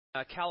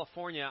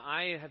California.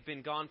 I have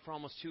been gone for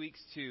almost 2 weeks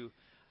to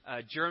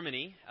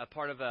Germany, a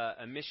part of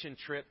a mission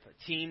trip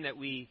team that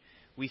we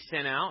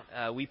sent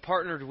out. We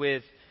partnered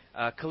with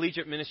a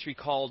collegiate ministry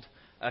called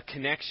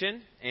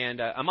Connection. And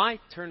am I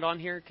turned on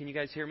here? Can you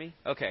guys hear me?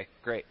 Okay,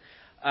 great.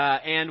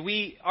 And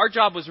our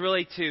job was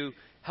really to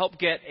help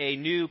get a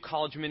new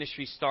college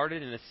ministry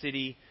started in a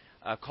city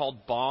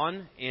called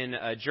Bonn in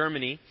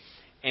Germany.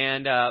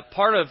 And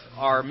part of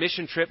our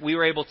mission trip, we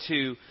were able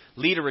to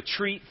lead a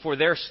retreat for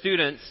their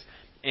students.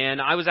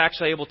 And I was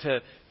actually able to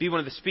be one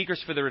of the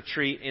speakers for the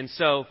retreat. And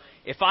so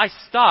if I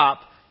stop,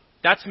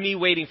 that's me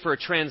waiting for a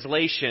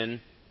translation,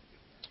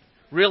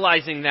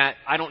 realizing that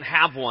I don't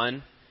have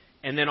one,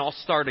 and then I'll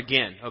start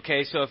again.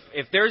 Okay, so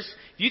if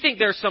you think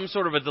there's some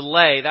sort of a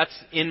delay, that's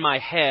in my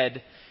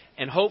head.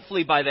 And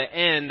hopefully by the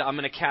end, I'm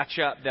going to catch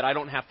up that I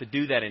don't have to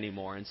do that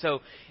anymore. And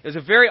so it was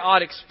a very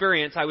odd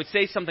experience. I would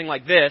say something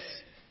like this,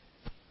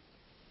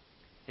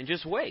 and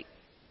just wait.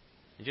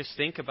 And just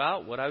think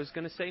about what I was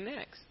going to say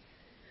next.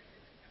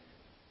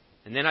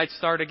 And then I'd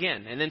start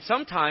again. And then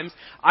sometimes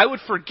I would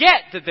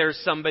forget that there's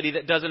somebody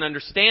that doesn't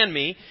understand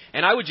me,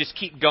 and I would just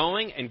keep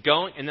going and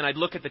going, and then I'd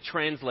look at the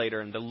translator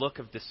and the look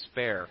of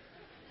despair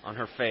on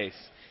her face.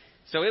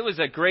 So it was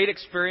a great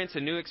experience, a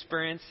new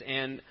experience.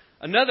 And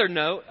another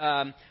note,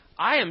 I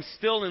am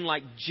still in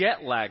like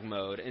jet lag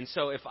mode. And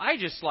so if I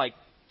just like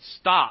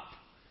stop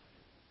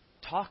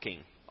talking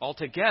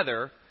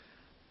altogether,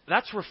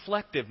 that's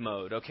reflective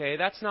mode, okay?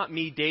 That's not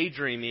me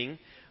daydreaming.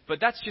 But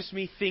that's just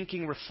me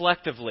thinking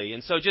reflectively.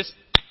 And so just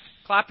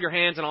clap your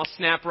hands and I'll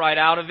snap right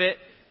out of it.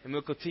 And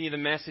we'll continue the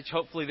message.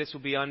 Hopefully this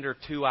will be under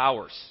 2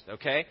 hours.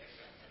 Okay?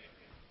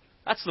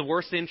 That's the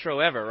worst intro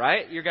ever,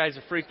 right? You guys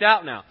are freaked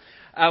out now.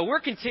 We're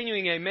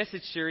continuing a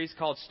message series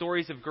called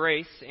Stories of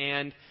Grace.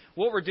 And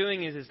what we're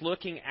doing is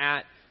looking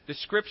at the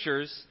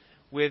Scriptures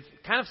with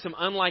kind of some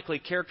unlikely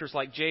characters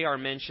like J.R.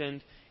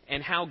 mentioned.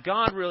 And how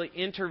God really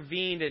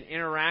intervened and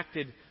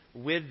interacted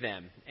with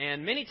them.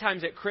 And many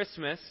times at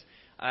Christmas,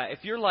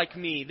 if you're like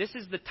me, this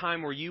is the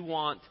time where you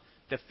want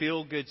the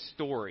feel-good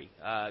story.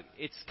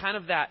 It's kind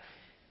of that,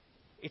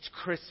 it's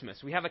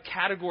Christmas. We have a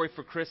category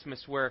for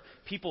Christmas where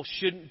people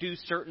shouldn't do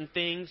certain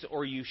things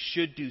or you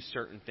should do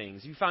certain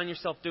things. You find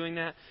yourself doing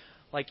that?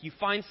 Like you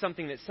find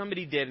something that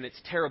somebody did and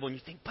it's terrible and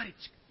you think, but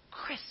it's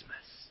Christmas.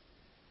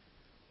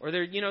 Or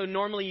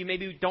normally you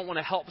maybe don't want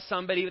to help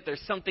somebody, but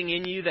there's something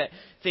in you that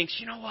thinks,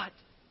 you know what?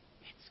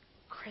 It's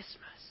Christmas.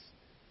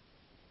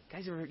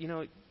 Guys ever,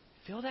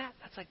 feel that?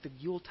 That's like the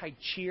Yuletide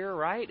cheer,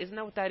 right? Isn't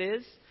that what that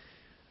is?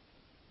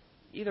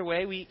 Either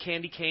way, we eat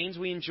candy canes.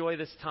 We enjoy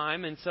this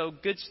time. And so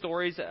good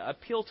stories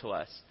appeal to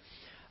us.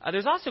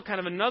 There's also kind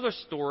of another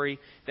story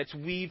that's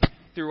weaved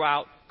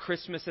throughout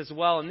Christmas as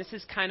well. And this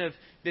is kind of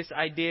this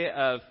idea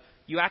of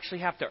you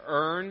actually have to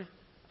earn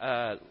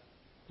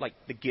like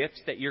the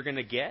gifts that you're going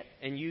to get.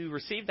 And you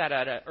receive that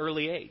at an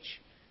early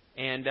age.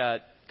 And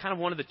kind of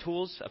one of the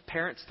tools of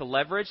parents to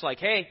leverage, like,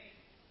 hey,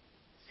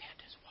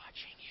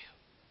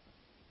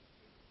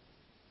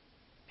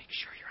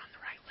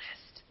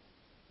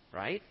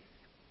 right?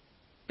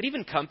 But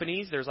even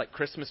companies, there's like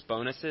Christmas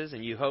bonuses,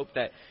 and you hope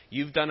that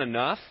you've done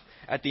enough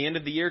at the end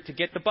of the year to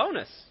get the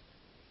bonus.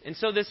 And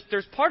so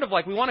there's part of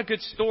like, we want a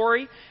good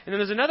story, and then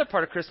there's another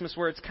part of Christmas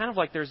where it's kind of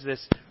like there's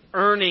this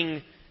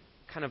earning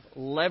kind of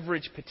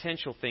leverage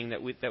potential thing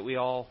that we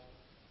all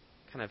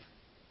kind of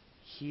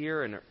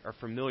hear and are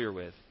familiar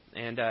with.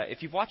 And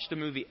if you've watched the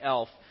movie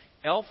Elf,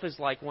 Elf is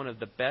like one of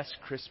the best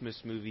Christmas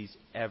movies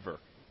ever.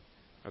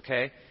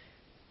 Okay?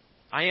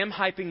 I am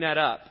hyping that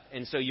up,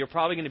 and so you're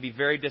probably going to be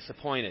very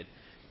disappointed.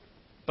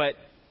 But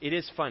it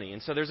is funny.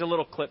 And so there's a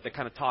little clip that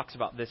kind of talks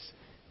about this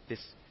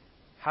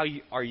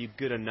are you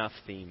good enough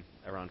theme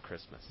around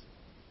Christmas.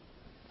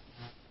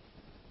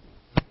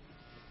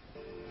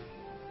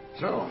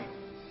 So,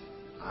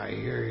 I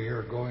hear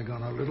you're going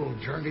on a little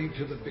journey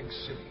to the big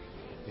city.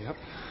 Yep.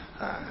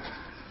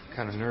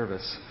 Kind of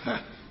nervous.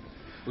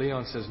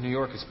 Leon says New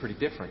York is pretty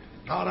different.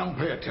 Oh, don't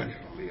pay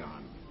attention to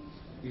Leon.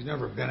 He's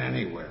never been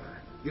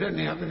anywhere. He doesn't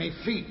have any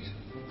feet.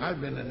 I've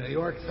been to New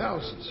York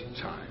thousands of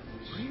times.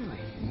 Really?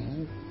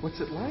 Mm-hmm. What's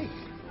it like?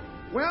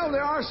 Well,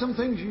 there are some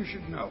things you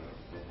should know.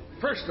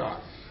 First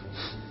off,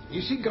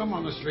 you see gum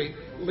on the street,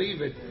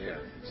 leave it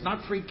there. It's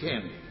not free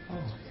candy.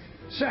 Oh.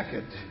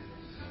 Second,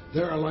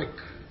 there are like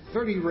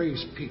 30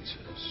 Ray's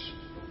pizzas.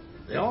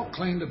 They all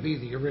claim to be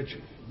the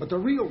original, but the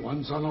real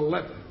one's on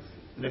 11th.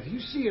 And if you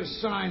see a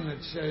sign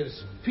that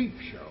says Peep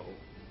Show,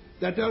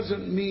 that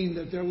doesn't mean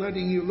that they're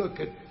letting you look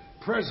at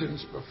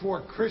presents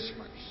before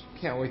Christmas.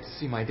 Can't wait to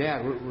see my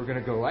dad. We're going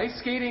to go ice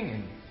skating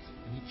and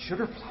eat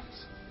sugar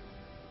plums.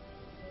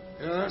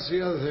 Yeah, that's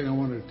the other thing I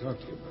wanted to talk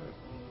to you about.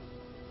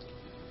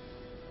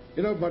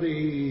 You know,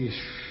 buddy,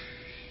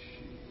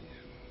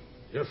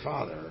 your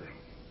father,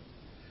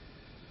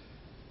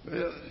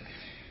 well,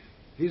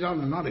 he's on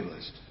the naughty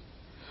list.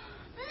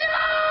 No!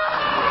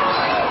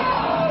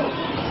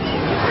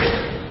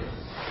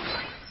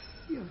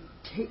 You're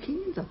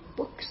taking the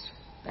books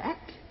back?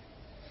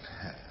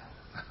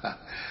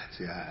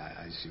 See,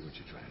 I see what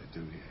you're trying to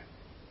do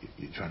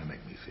here. You're trying to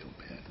make me feel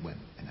bad, when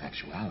in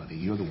actuality,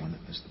 you're the one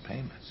that missed the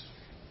payments.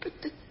 But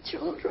the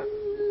children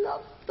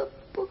love the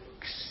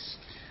books.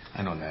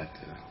 I know that.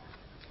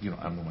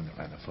 I'm the one that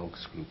ran the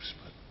folks groups,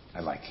 but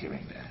I like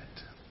hearing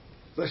that.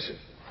 Listen.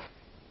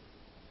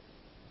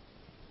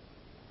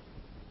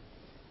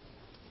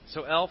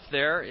 So Elf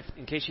there,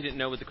 in case you didn't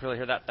know with the curly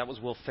hair, that was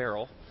Will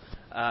Ferrell.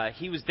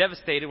 He was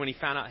devastated when he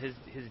found out his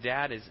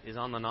dad is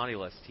on the naughty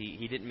list.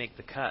 He didn't make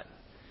the cut.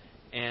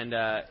 And,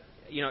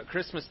 at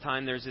Christmas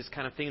time, there's this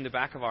kind of thing in the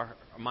back of our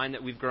mind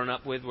that we've grown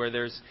up with where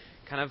there's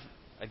kind of,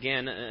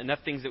 again, enough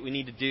things that we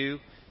need to do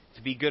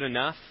to be good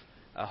enough,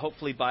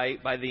 hopefully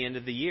by the end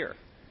of the year.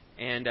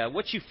 And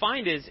what you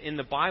find is in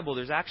the Bible,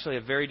 there's actually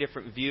a very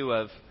different view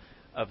of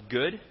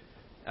good.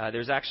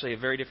 There's actually a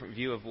very different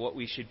view of what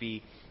we should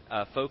be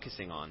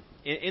focusing on.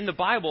 In the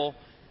Bible,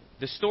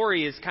 the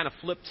story is kind of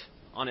flipped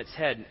on its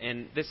head,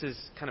 and this is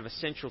kind of a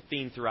central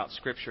theme throughout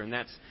Scripture, and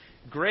that's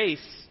grace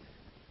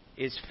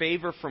is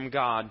favor from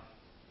God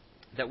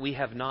that we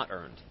have not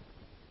earned.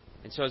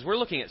 And so as we're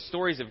looking at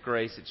stories of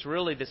grace, it's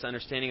really this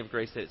understanding of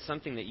grace that it's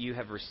something that you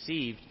have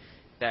received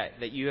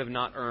that you have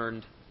not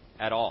earned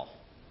at all.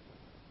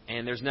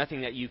 And there's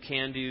nothing that you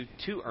can do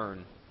to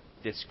earn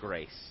this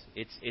grace.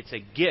 It's a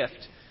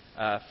gift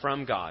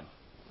from God.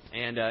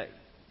 And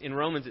in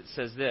Romans it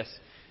says this,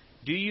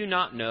 "Do you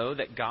not know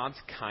that God's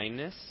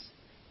kindness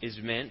is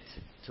meant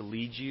to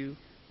lead you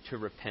to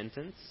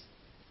repentance?"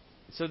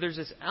 So there's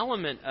this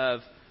element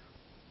of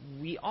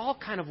we all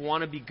kind of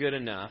want to be good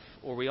enough,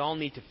 or we all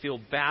need to feel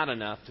bad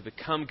enough to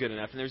become good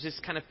enough. And there's this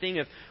kind of thing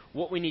of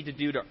what we need to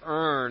do to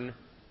earn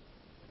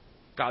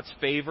God's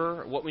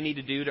favor, what we need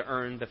to do to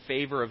earn the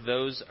favor of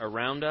those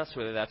around us,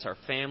 whether that's our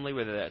family,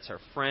 whether that's our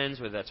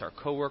friends, whether that's our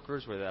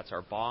coworkers, whether that's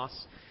our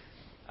boss.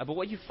 But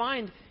what you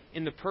find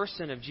in the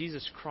person of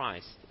Jesus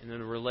Christ and in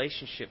the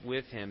relationship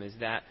with Him is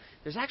that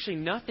there's actually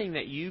nothing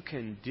that you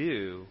can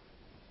do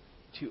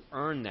to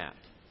earn that.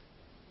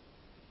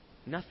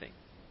 Nothing.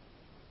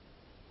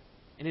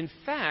 And in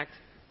fact,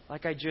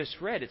 like I just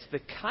read, it's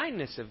the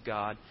kindness of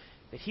God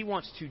that He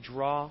wants to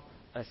draw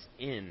us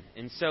in.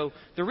 And so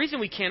the reason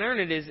we can't earn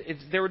it is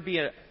there would be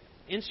an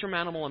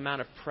insurmountable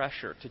amount of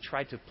pressure to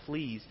try to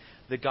please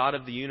the God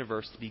of the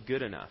universe to be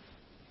good enough.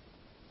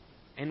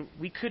 And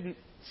we couldn't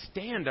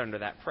stand under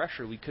that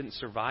pressure. We couldn't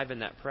survive in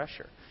that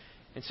pressure.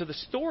 And so the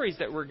stories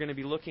that we're going to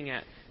be looking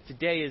at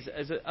today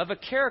is of a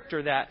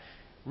character that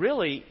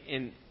really,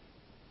 in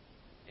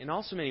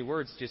all so many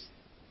words, just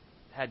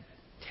had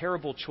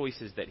terrible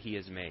choices that he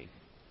has made.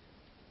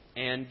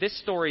 And this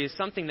story is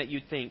something that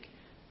you'd think,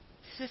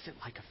 this isn't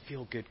like a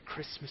feel-good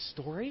Christmas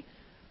story.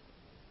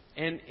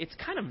 And it's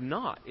kind of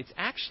not. It's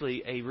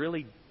actually a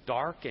really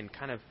dark and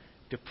kind of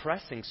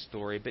depressing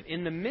story. But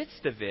in the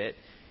midst of it,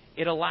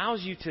 it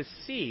allows you to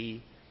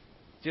see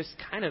just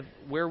kind of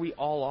where we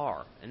all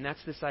are. And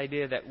that's this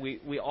idea that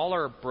we all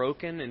are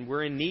broken and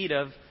we're in need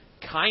of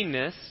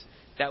kindness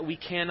that we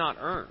cannot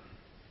earn.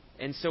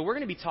 And so we're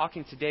going to be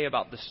talking today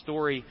about the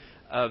story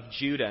of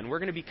Judah. And we're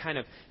going to be kind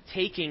of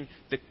taking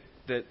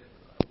the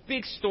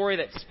big story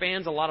that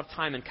spans a lot of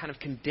time and kind of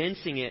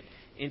condensing it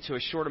into a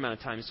short amount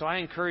of time. So I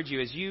encourage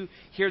you, as you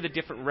hear the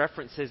different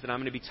references that I'm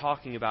going to be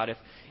talking about,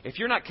 if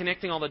you're not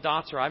connecting all the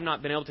dots or I've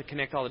not been able to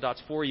connect all the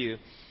dots for you,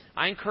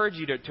 I encourage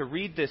you to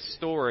read this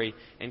story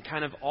and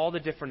kind of all the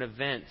different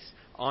events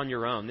on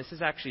your own. This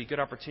is actually a good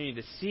opportunity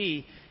to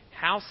see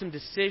how some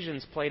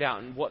decisions played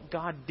out and what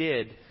God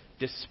did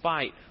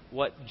despite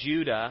what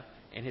Judah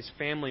and his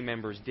family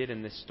members did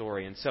in this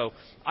story. And so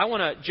I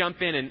want to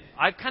jump in, and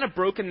I've kind of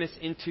broken this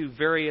into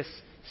various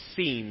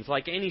scenes.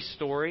 Like any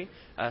story,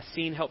 a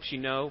scene helps you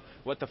know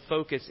what the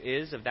focus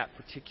is of that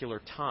particular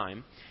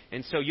time.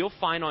 And so you'll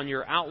find on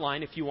your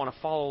outline, if you want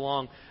to follow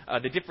along,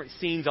 the different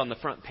scenes on the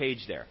front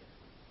page there.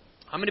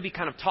 I'm going to be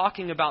kind of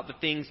talking about the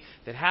things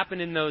that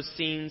happened in those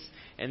scenes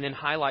and then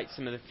highlight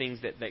some of the things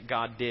that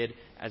God did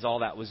as all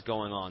that was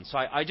going on. So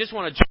I just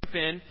want to jump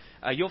in.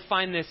 You'll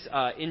find this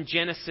in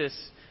Genesis.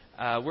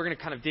 We're going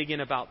to kind of dig in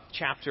about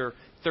chapter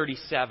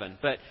 37.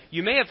 But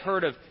you may have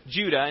heard of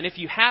Judah, and if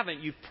you haven't,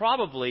 you've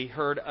probably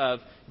heard of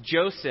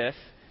Joseph,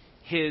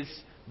 his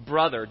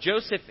brother.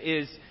 Joseph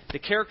is the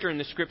character in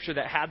the Scripture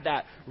that had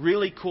that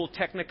really cool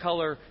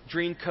Technicolor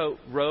Dreamcoat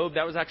robe.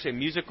 That was actually a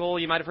musical.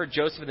 You might have heard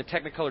Joseph in the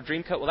Technicolor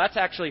Dreamcoat. Well, that's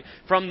actually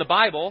from the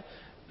Bible.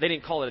 They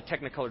didn't call it a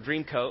Technicolor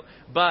Dreamcoat,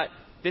 but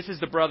this is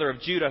the brother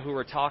of Judah who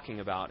we're talking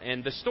about.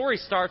 And the story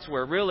starts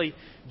where really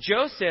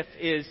Joseph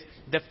is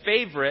the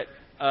favorite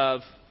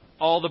of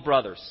all the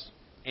brothers.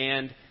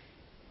 And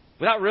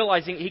without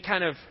realizing, he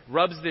kind of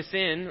rubs this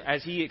in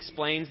as he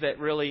explains that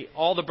really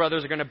all the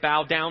brothers are going to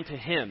bow down to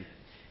him.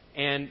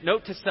 And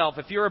note to self,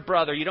 if you're a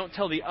brother, you don't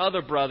tell the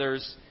other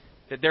brothers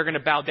that they're going to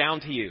bow down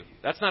to you.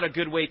 That's not a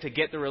good way to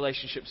get the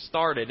relationship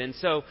started. And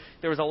so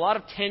there was a lot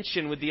of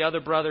tension with the other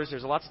brothers.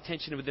 There's lots of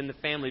tension within the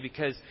family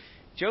because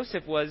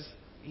Joseph was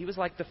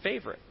like the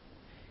favorite.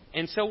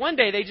 And so one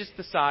day they just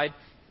decide,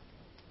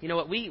 you know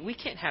what, we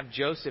can't have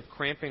Joseph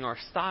cramping our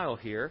style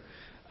here.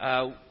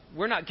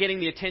 we're not getting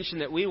the attention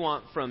that we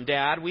want from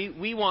Dad.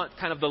 We want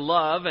kind of the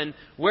love, and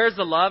where's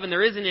the love? And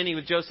there isn't any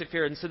with Joseph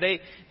here. And so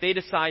they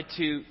decide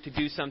to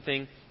do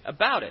something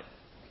about it.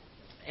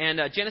 And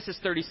Genesis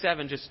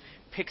 37 just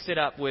picks it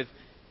up with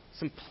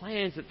some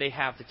plans that they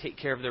have to take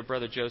care of their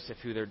brother Joseph,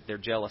 who they're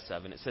jealous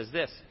of. And it says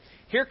this: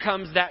 "Here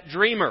comes that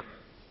dreamer,"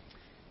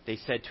 they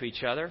said to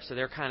each other. So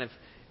they're kind of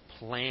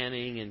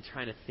planning and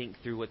trying to think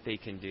through what they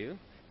can do.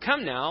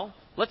 "Come now,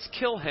 let's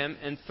kill him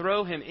and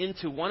throw him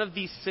into one of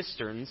these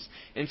cisterns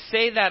and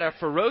say that a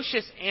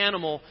ferocious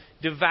animal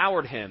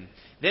devoured him.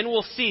 Then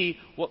we'll see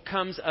what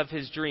comes of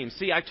his dream."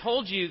 See, I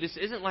told you this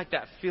isn't like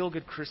that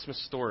feel-good Christmas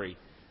story.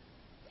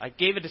 I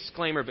gave a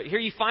disclaimer, but here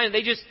you find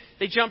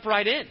they jump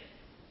right in.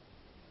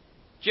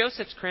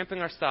 Joseph's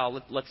cramping our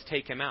style. Let's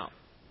take him out.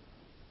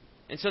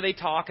 And so they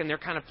talk, and they're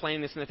kind of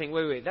playing this, and they think,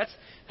 wait,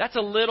 that's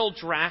a little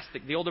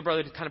drastic. The older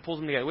brother kind of pulls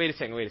them together. Wait a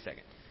second.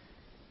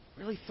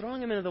 Really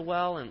throwing him into the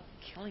well and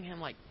killing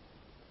him,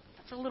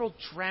 that's a little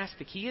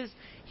drastic. He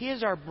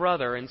is our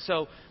brother, and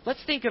so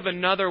let's think of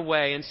another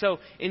way. And so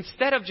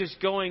instead of just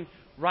going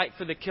right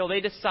for the kill,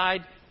 they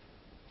decide,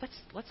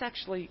 let's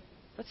see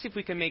if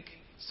we can make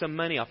some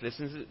money off this.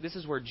 And this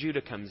is where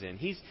Judah comes in.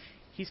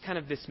 He's kind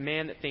of this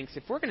man that thinks,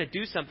 if we're going to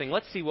do something,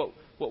 let's see what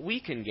we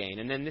can gain.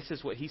 And then this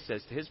is what he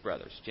says to his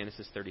brothers.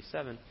 Genesis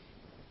 37,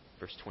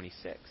 verse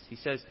 26. He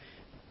says,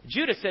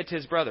 "Judah said to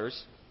his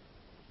brothers,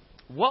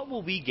 'What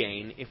will we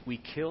gain if we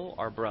kill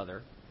our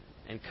brother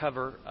and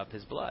cover up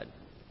his blood?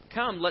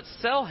 Come, let's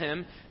sell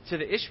him to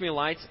the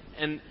Ishmaelites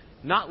and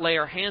not lay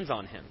our hands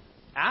on him.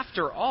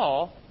 After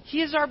all,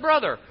 he is our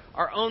brother,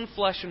 our own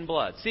flesh and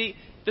blood.'" See,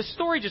 the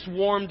story just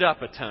warmed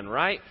up a ton,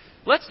 right?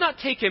 Let's not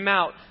take him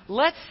out.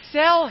 Let's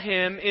sell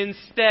him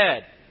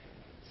instead.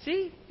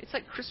 See, it's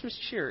like Christmas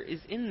cheer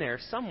is in there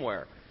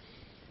somewhere.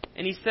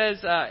 And he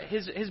says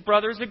his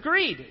brothers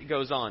agreed, it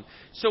goes on.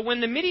 "So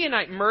when the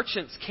Midianite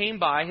merchants came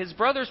by, his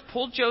brothers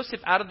pulled Joseph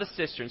out of the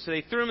cistern." So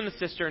they threw him in the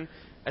cistern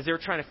as they were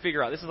trying to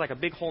figure out, this is like a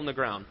big hole in the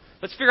ground.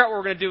 Let's figure out what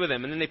we're going to do with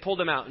him. And then they pulled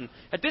him out. And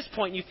at this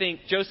point, you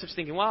think, Joseph's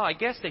thinking, well, I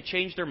guess they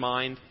changed their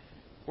mind.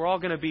 We're all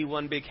going to be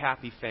one big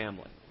happy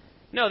family.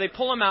 No, they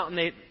pull him out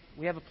and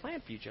we have a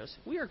plan for you, Joseph.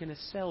 We are going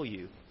to sell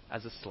you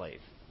as a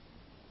slave.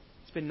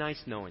 It's been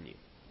nice knowing you.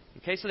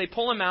 Okay, so they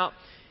pull him out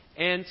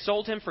and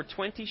sold him for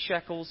 20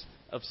 shekels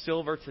of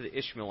silver to the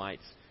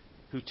Ishmaelites,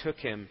 who took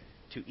him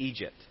to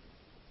Egypt.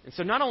 And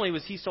so not only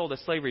was he sold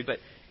as slavery, but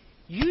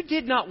you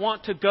did not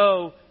want to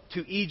go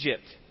to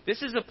Egypt.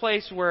 This is a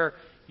place where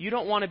you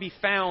don't want to be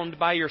found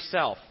by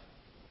yourself.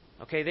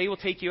 Okay, they will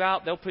take you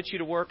out, they'll put you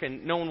to work,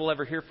 and no one will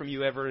ever hear from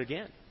you ever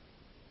again.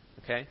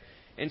 Okay?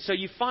 And so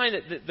you find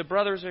that the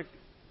brothers are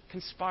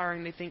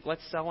conspiring. They think,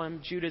 let's sell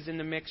him. Judah's in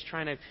the mix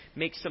trying to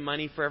make some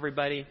money for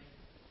everybody.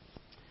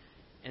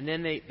 And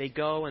then they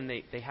go and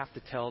they have to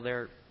tell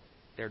their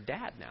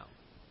dad now.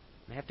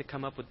 They have to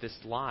come up with this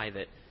lie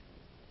that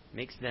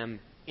makes them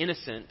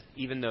innocent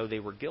even though they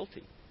were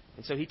guilty.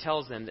 And so he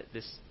tells them that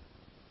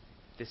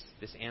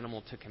this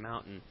animal took him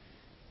out and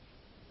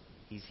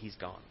he's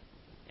gone.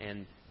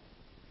 And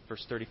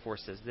verse 34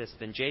 says this: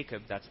 "Then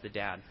Jacob," that's the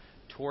dad,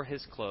 "tore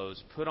his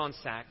clothes, put on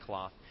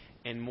sackcloth,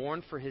 and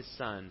mourned for his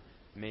son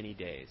many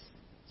days."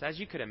 So as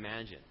you could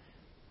imagine,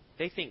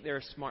 they think they're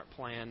a smart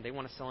plan. They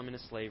want to sell him into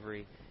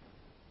slavery.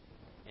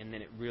 And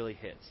then it really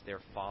hits. Their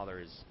father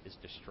is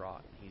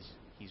distraught.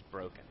 He's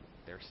broken.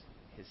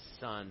 His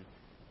son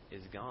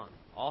is gone.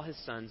 All his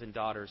sons and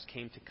daughters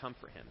came to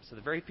comfort him. So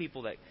the very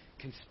people that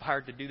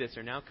conspired to do this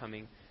are now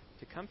coming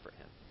to comfort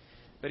him.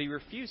 But he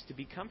refused to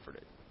be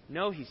comforted.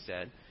 "No," he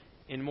said,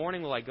 "in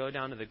mourning will I go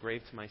down to the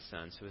grave to my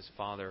son." So his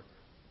father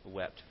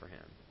wept for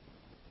him.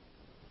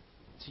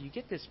 So you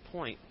get this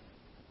point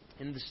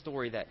in the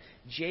story that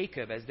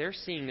Jacob, as they're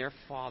seeing their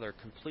father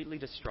completely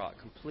distraught,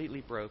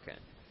 completely broken,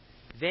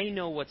 they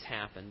know what's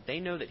happened. They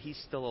know that he's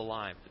still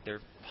alive, but their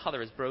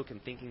father is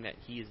broken, thinking that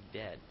he is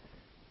dead.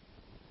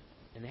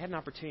 And they had an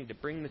opportunity to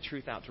bring the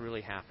truth out to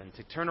really happen,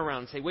 to turn around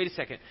and say, wait a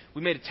second,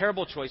 we made a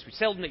terrible choice. We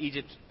sailed into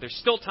Egypt. There's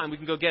still time. We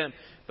can go get him.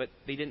 But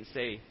they didn't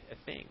say a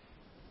thing.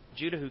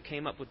 Judah, who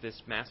came up with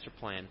this master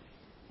plan,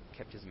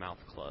 kept his mouth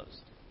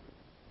closed.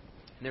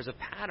 And there's a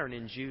pattern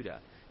in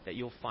Judah that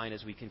you'll find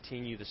as we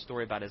continue the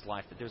story about his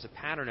life, that there's a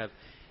pattern of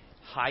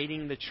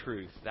hiding the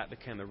truth. That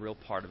became a real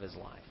part of his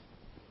life.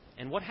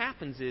 And what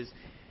happens is,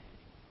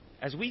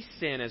 as we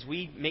sin, as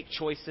we make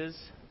choices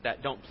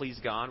that don't please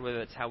God, whether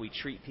that's how we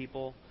treat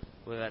people,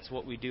 whether that's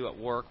what we do at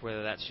work,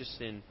 whether that's just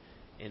in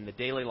the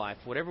daily life,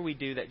 whatever we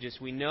do that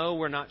just we know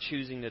we're not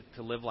choosing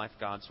to live life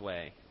God's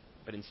way,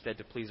 but instead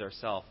to please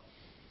ourselves,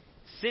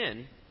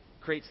 sin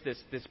creates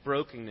this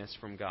brokenness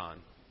from God.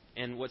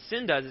 And what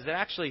sin does is it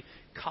actually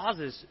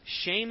causes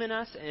shame in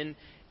us, and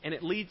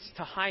it leads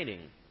to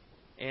hiding.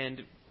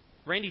 And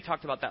Randy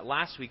talked about that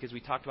last week as we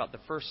talked about the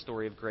first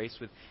story of grace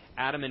with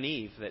Adam and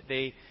Eve, that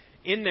they,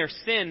 in their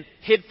sin,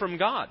 hid from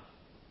God.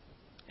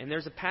 And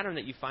there's a pattern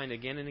that you find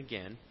again and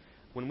again.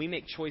 When we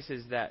make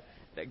choices that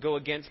go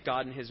against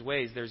God and His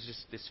ways, there's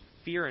just this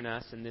fear in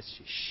us and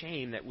this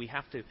shame that we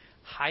have to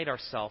hide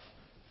ourselves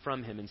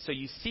from Him. And so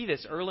you see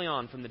this early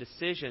on from the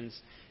decisions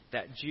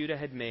that Judah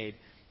had made,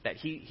 that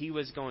he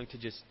was going to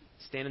just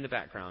stand in the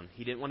background.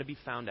 He didn't want to be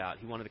found out.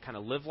 He wanted to kind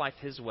of live life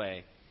his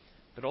way.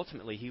 But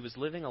ultimately, he was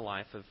living a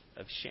life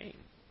of shame.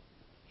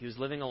 He was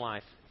living a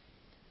life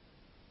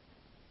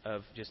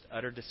of just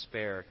utter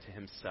despair to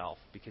himself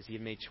because he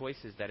had made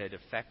choices that had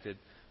affected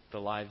the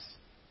lives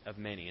of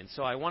many. And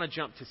so I want to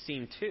jump to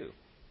scene 2.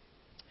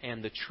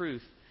 And the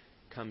truth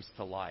comes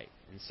to light.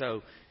 And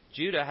so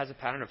Judah has a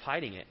pattern of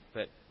hiding it,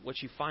 but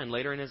what you find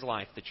later in his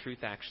life, the truth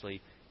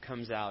actually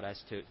comes out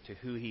as to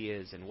who he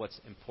is and what's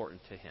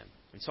important to him.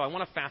 And so I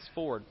want to fast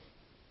forward.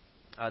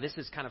 This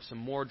is kind of some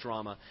more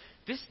drama.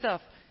 This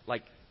stuff,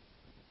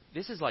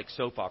 this is like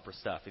soap opera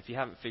stuff, if you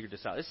haven't figured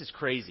this out. This is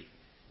crazy.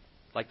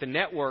 Like the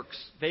networks,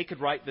 they could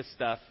write this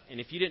stuff, and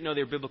if you didn't know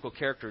they were biblical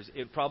characters, it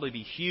would probably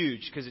be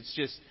huge because it's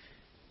just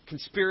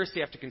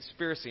conspiracy after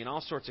conspiracy and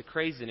all sorts of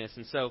craziness.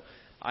 And so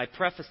I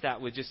preface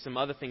that with just some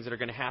other things that are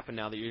going to happen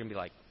now that you're going to be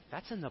like,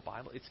 that's in the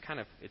Bible?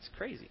 It's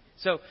crazy.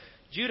 So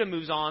Judah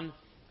moves on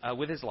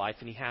with his life,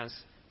 and he has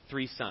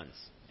 3 sons.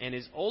 And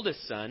his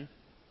oldest son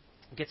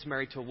gets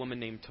married to a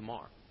woman named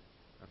Tamar.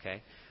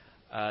 Okay?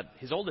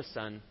 His oldest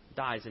son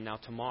dies, and now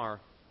Tamar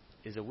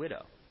is a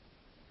widow.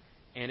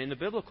 And in the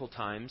biblical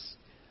times,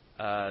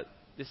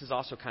 this is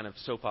also kind of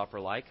soap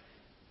opera-like.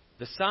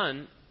 The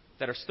son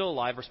that are still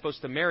alive are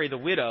supposed to marry the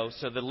widow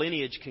so the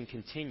lineage can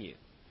continue.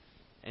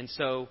 And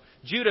so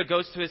Judah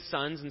goes to his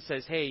sons and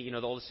says, hey,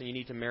 the oldest son, you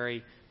need to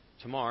marry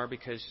Tamar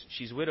because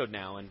she's widowed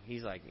now. And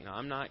he's like,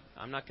 I'm not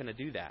going to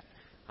do that.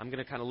 I'm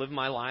going to kind of live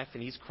my life.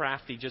 And he's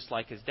crafty just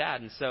like his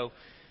dad. And so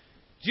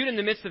Judah, in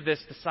the midst of this,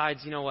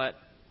 decides, you know what?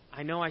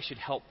 I know I should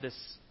help this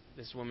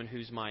woman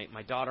who's my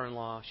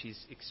daughter-in-law. She's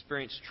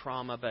experienced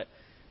trauma, but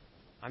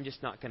I'm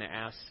just not going to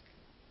ask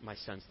my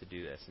sons to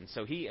do this. And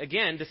so he,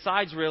 again,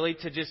 decides really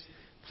to just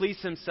please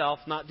himself,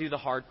 not do the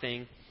hard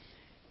thing.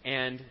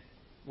 And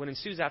what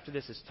ensues after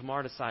this is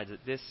Tamar decides that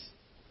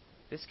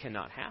this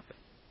cannot happen.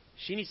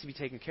 She needs to be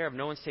taken care of.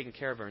 No one's taking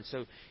care of her. And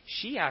so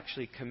she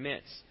actually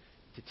commits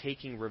to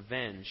taking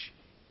revenge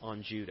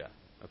on Judah.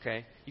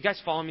 Okay? You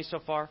guys follow me so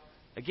far?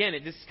 Again,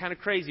 this is kind of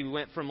crazy. We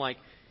went from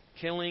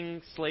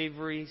killing,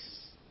 slavery,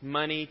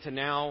 money to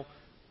now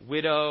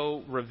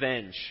widow,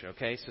 revenge.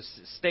 Okay? So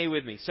stay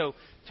with me. So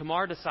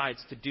Tamar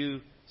decides to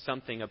do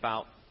something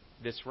about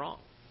this wrong.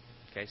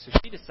 Okay? So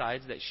she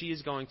decides that she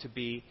is going to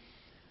be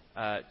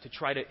to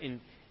try to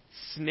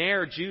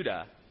ensnare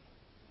Judah,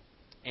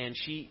 and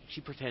she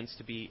pretends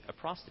to be a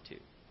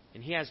prostitute.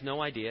 And he has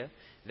no idea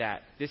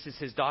that this is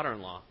his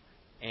daughter-in-law,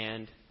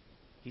 and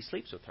he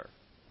sleeps with her.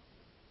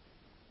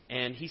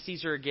 And he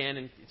sees her again,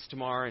 and it's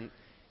Tamar, and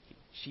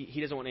he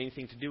doesn't want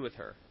anything to do with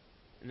her.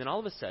 And then all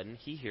of a sudden,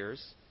 he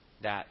hears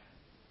that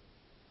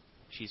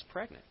she's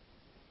pregnant.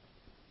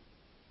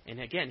 And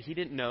again, he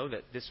didn't know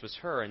that this was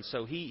her, and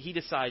so he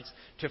decides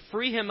to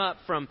free him up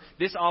from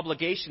this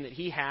obligation that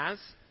he has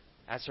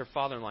as her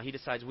father-in-law. He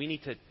decides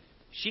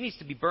she needs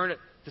to be burned at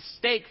the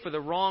stake for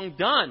the wrong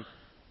done.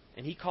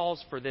 And he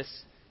calls for this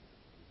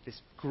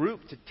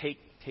group to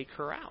take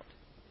her out.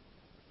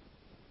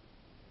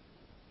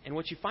 And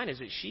what you find is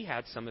that she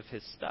had some of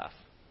his stuff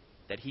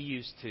that he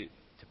used to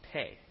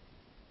pay.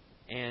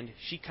 And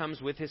she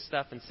comes with his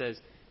stuff and says,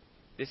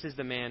 this is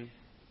the man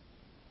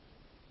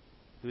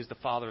who is the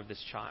father of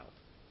this child.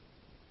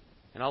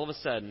 And all of a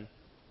sudden,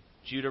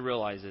 Judah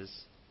realizes,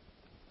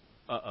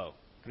 uh-oh.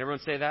 Can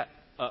everyone say that?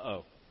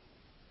 Uh-oh.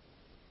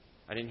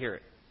 I didn't hear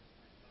it.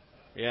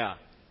 Yeah.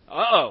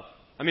 Uh-oh.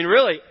 I mean,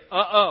 really,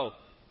 uh-oh.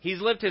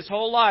 He's lived his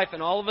whole life,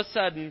 and all of a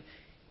sudden,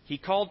 he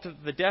called to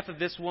the death of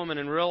this woman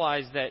and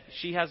realized that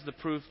she has the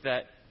proof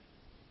that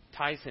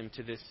ties him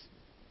to this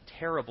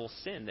terrible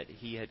sin that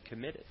he had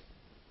committed.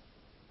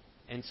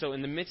 And so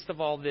in the midst of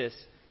all this,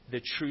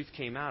 the truth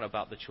came out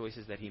about the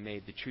choices that he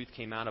made. The truth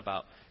came out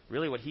about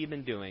really what he had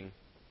been doing,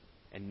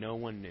 and no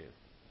one knew.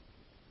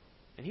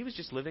 And he was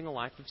just living a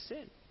life of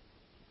sin.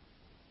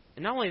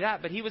 And not only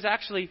that, but he was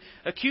actually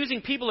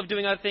accusing people of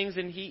doing other things,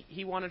 and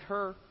he wanted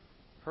her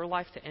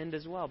life to end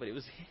as well. But it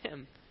was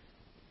him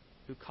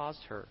who caused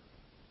her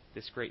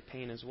this great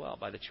pain as well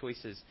by the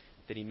choices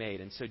that he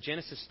made. And so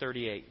Genesis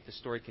 38, the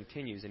story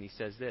continues, and he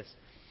says this.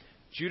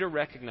 Judah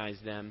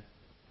recognized them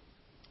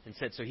and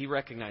said, so he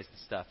recognized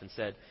the stuff and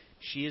said,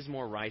 she is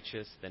more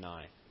righteous than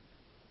I,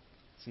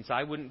 since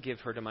I wouldn't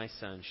give her to my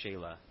son,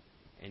 Shelah,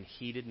 and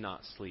he did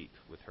not sleep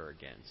with her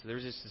again. So there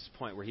was just this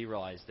point where he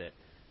realized that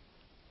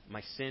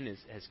my sin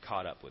has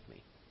caught up with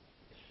me.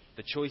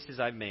 The choices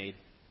I've made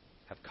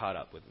have caught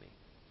up with me.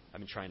 I've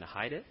been trying to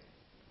hide it.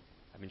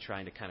 I've been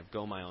trying to kind of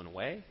go my own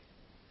way.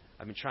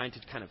 I've been trying to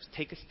kind of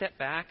take a step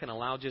back and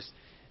allow just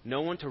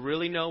no one to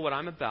really know what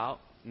I'm about,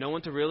 no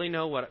one to really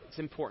know what's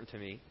important to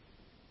me.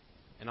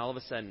 And all of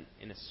a sudden,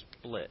 in a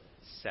split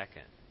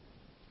second,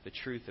 the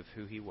truth of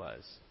who he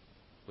was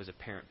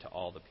apparent to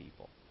all the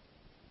people.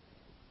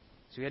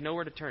 So he had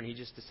nowhere to turn. He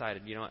just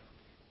decided, you know what?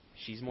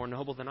 She's more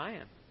noble than I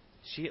am.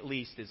 She at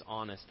least is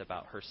honest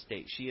about her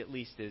state. She at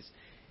least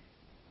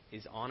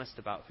is honest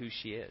about who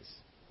she is.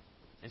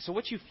 And so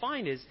what you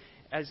find is,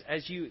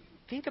 as you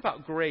think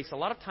about grace, a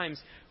lot of times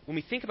when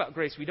we think about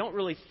grace, we don't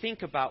really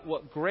think about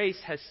what grace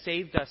has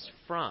saved us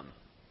from.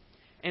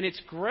 And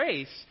it's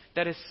grace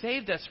that has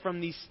saved us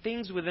from these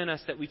things within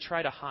us that we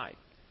try to hide.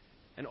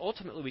 And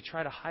ultimately, we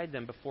try to hide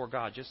them before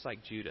God, just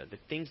like Judah. The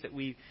things that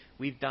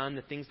we've done,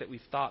 the things that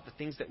we've thought, the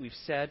things that we've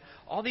said,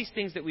 all these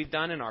things that we've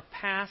done in our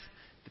past,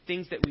 the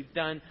things that we've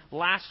done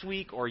last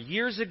week or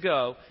years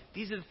ago,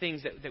 these are the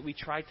things that we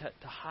try to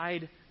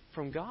hide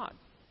from God.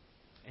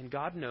 And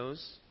God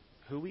knows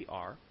who we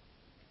are.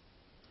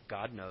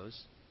 God knows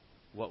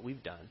what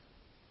we've done.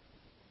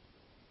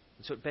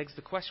 And so it begs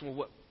the question,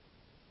 well,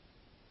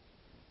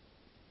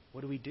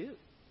 what do we do?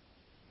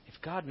 If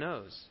God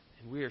knows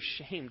and we are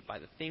shamed by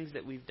the things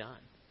that we've done,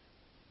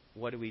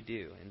 what do we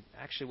do? And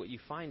actually what you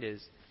find is,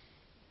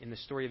 in the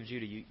story of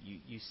Judah,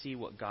 you see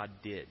what God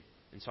did.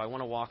 And so I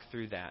want to walk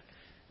through that.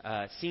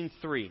 Scene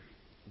 3,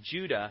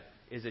 Judah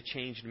is a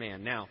changed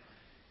man. Now,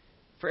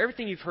 for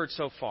everything you've heard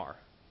so far,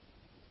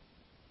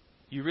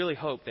 you really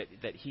hope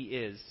that he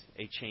is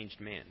a changed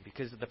man,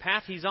 because the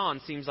path he's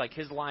on seems like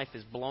his life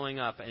is blowing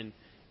up and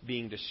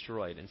being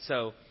destroyed. And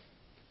so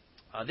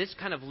this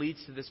kind of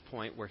leads to this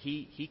point where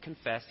he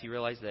confessed. He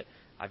realized that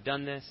I've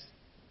done this.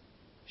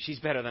 She's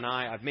better than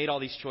I've made all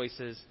these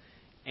choices.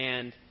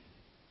 And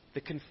the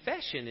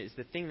confession is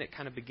the thing that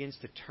kind of begins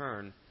to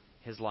turn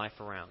his life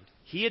around.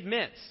 He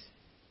admits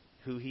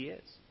who he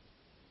is.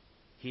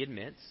 He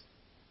admits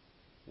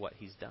what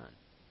he's done.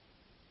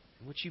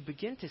 And what you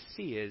begin to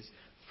see is,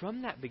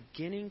 from that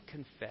beginning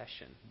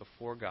confession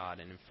before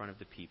God and in front of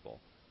the people,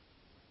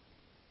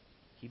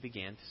 he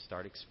began to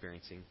start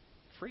experiencing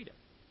freedom.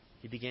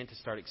 He began to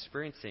start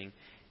experiencing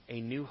a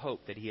new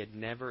hope that he had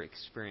never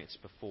experienced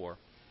before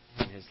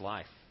in his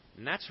life.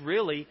 And that's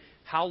really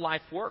how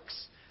life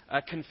works.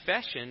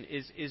 Confession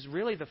is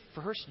really the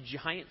first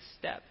giant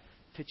step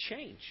to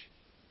change.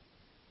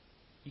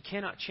 You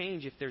cannot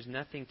change if there's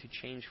nothing to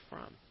change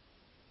from.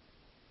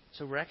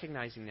 So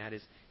recognizing that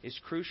is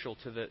crucial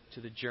to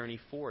the journey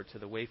forward, to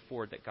the way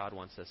forward that God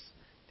wants us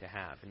to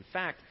have. In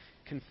fact,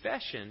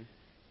 confession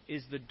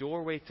is the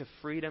doorway to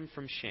freedom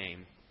from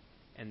shame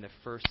and the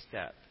first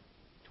step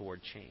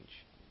toward change.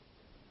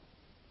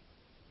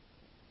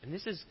 And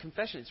this is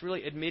confession. It's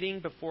really admitting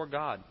before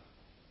God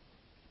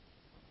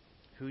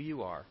who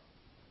you are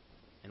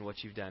and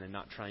what you've done, and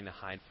not trying to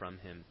hide from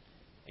Him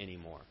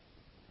anymore.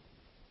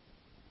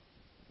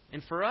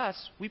 And for us,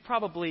 we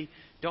probably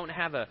don't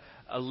have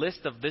a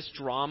list of this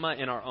drama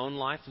in our own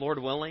life, Lord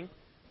willing.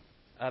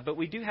 But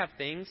we do have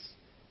things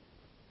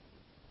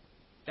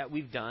that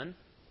we've done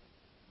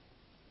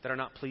that are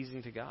not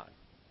pleasing to God.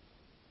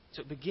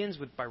 So it begins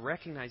by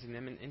recognizing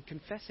them and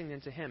confessing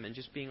them to Him, and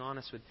just being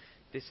honest with,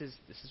 this is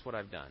what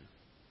I've done,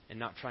 and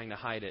not trying to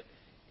hide it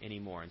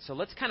anymore. And so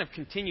let's kind of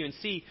continue and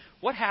see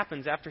what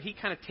happens after he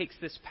kind of takes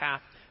this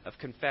path of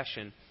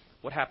confession.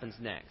 What happens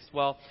next?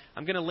 Well,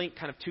 I'm going to link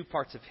kind of two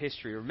parts of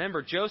history.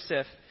 Remember,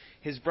 Joseph,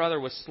 his brother,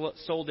 was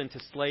sold into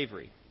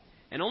slavery.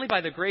 And only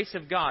by the grace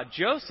of God,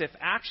 Joseph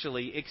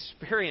actually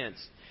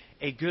experienced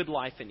a good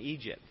life in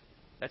Egypt.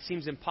 That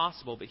seems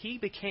impossible, but he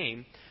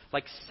became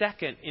like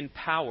second in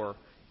power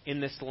in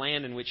this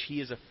land in which he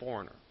is a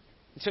foreigner.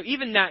 And so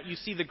even that, you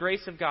see the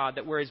grace of God,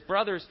 that where his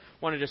brothers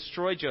want to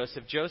destroy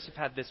Joseph, Joseph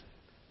had this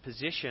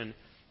position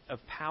of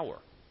power.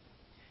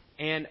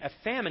 And a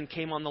famine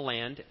came on the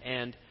land,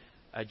 and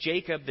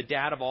Jacob, the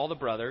dad of all the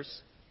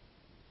brothers,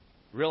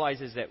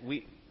 realizes that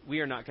we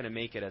are not going to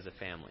make it as a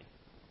family.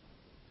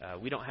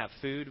 We don't have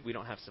food. We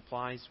don't have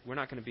supplies. We're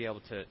not going to be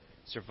able to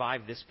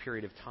survive this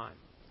period of time.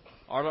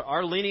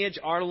 Our lineage,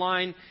 our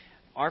line,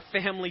 our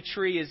family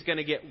tree is going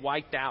to get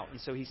wiped out. And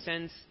so he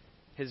sends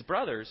his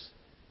brothers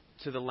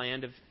to the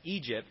land of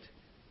Egypt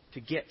to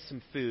get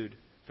some food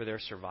for their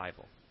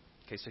survival.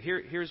 Okay, so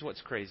here's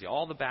what's crazy.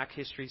 All the back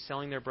history,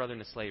 selling their brother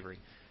into slavery.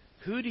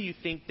 Who do you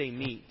think they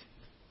meet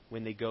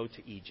when they go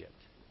to Egypt?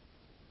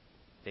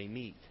 They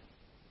meet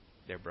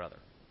their brother.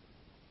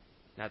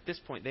 Now at this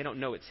point, they don't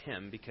know it's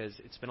him because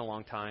it's been a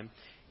long time,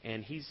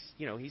 and he's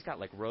got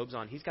like robes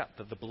on. He's got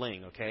the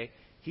bling. Okay,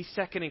 he's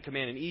second in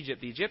command in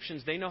Egypt. The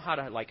Egyptians, they know how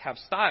to like have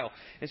style,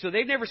 and so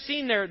they've never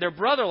seen their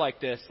brother like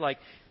this. Like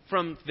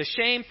from the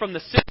shame, from the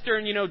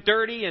cistern,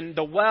 dirty, and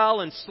the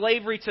well and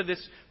slavery, to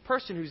this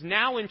person who's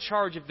now in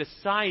charge of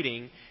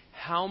deciding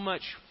how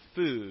much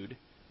food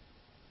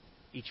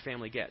each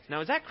family gets.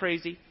 Now, is that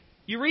crazy?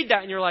 You read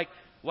that and you're like,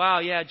 wow,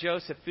 yeah,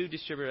 Joseph, food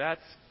distributor,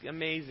 that's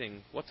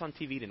amazing. What's on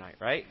TV tonight,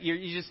 right? You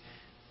just,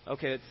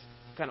 okay, it's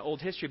kind of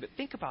old history, but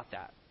think about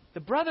that. The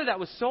brother that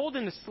was sold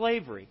into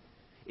slavery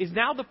is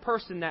now the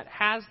person that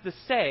has the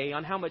say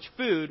on how much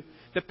food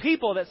the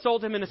people that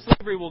sold him into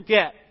slavery will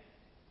get.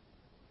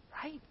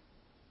 Right?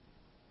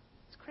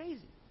 It's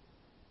crazy.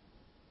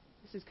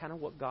 This is kind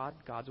of what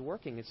God's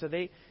working. And so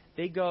they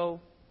go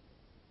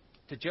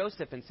to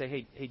Joseph and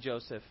say, hey,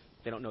 Joseph,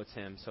 they don't know it's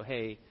him, so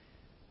hey,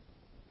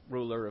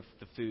 ruler of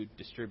the food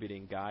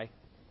distributing guy.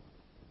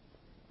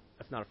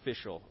 That's not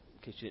official,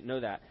 in case you didn't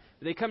know that.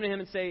 But they come to him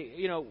and say,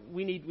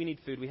 we need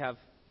food. We have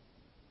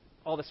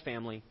all this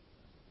family.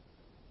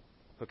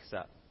 Hook us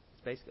up.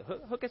 It's basically,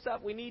 hook us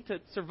up. We need to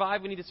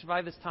survive. We need to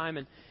survive this time.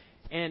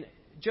 And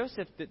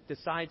Joseph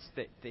decides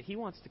that he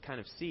wants to kind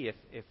of see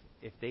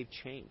if they've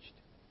changed.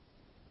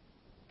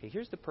 Okay,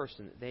 here's the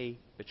person that they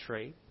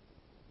betrayed,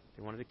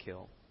 they wanted to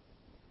kill,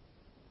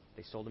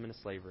 they sold him into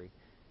slavery,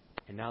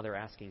 and now they're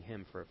asking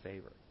him for a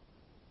favor.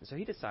 And so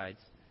he decides,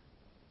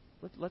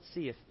 let's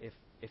see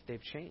if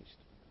they've changed.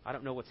 I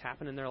don't know what's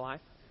happened in their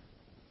life,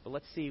 but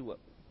let's see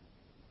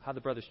how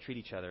the brothers treat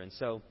each other. And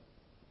so,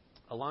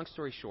 a long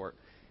story short,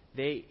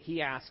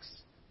 he asks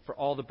for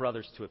all the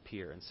brothers to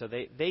appear. And so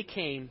they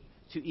came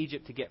to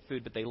Egypt to get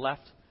food, but they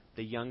left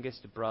the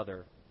youngest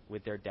brother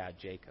with their dad,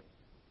 Jacob.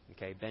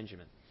 Okay,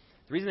 Benjamin.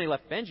 The reason they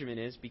left Benjamin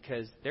is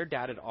because their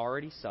dad had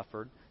already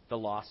suffered the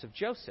loss of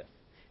Joseph.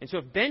 And so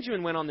if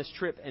Benjamin went on this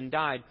trip and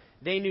died,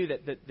 they knew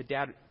that the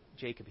dad,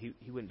 Jacob, he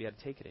wouldn't be able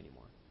to take it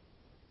anymore.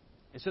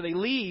 And so they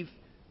leave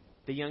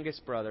the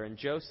youngest brother, and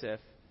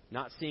Joseph,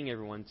 not seeing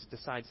everyone,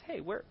 decides,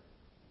 hey,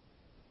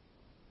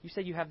 you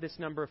said you have this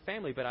number of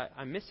family, but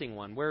I'm missing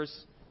one. Where's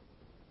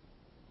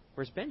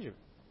Benjamin?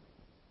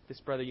 This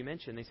brother you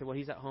mentioned. They said, well,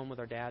 he's at home with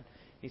our dad.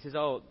 He says,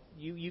 oh,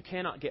 you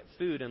cannot get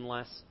food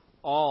unless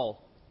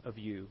all of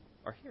you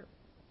are here.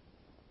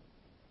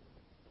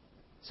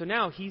 So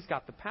now he's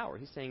got the power.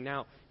 He's saying,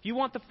 now, if you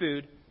want the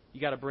food,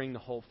 you got to bring the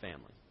whole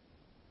family.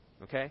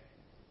 Okay?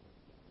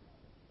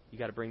 You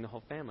got to bring the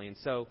whole family. And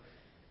so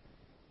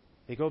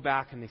they go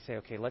back and they say,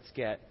 okay, let's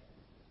get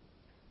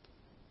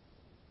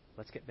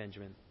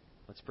Benjamin.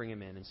 Let's bring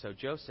him in. And so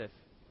Joseph,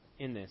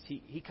 in this,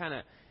 he kind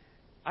of,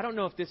 I don't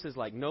know if this is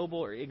like noble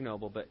or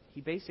ignoble, but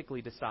he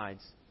basically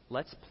decides,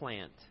 let's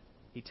plant.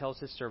 He tells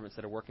his servants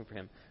that are working for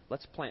him,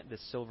 let's plant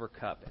this silver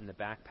cup in the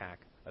backpack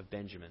of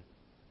Benjamin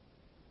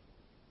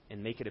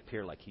and make it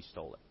appear like he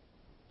stole it.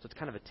 So it's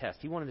kind of a test.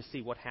 He wanted to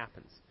see what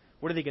happens.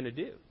 What are they going to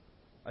do?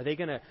 Are they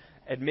going to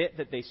admit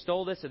that they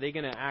stole this? Are they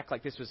going to act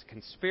like this was a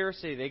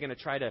conspiracy? Are they going to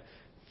try to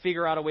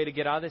figure out a way to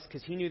get out of this?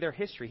 Because he knew their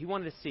history. He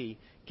wanted to see,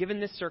 given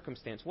this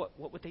circumstance, what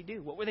would they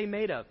do? What were they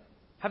made of?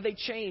 Have they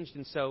changed?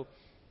 And so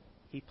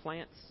he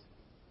plants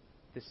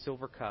this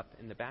silver cup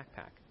in the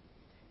backpack.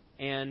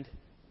 And,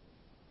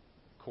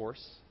 of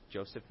course,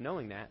 Joseph,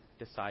 knowing that,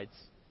 decides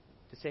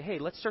to say, hey,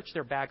 let's search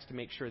their bags to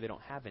make sure they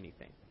don't have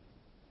anything.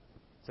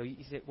 So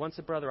he said, once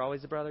a brother,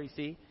 always a brother, you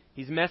see?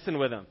 He's messing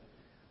with them.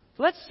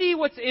 Let's see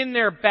what's in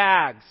their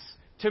bags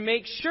to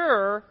make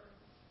sure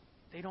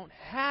they don't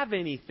have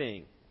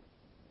anything.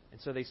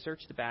 And so they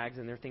search the bags,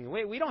 and they're thinking,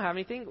 wait, we don't have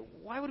anything.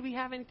 Why would we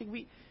have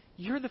anything?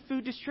 You're the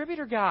food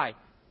distributor guy.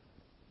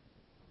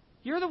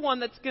 You're the one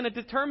that's going to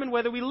determine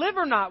whether we live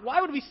or not.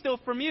 Why would we steal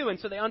from you? And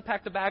so they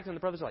unpack the bags, and the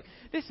brothers are like,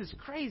 this is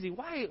crazy.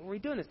 Why are we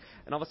doing this?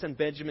 And all of a sudden,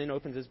 Benjamin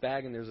opens his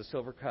bag, and there's a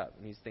silver cup.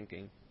 And he's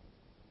thinking,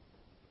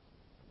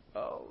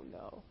 oh,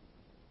 no.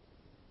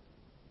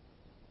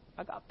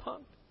 I got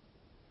punked.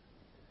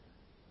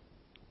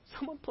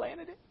 Someone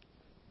planted it.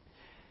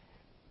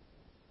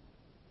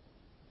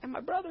 And my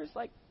brother's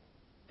like,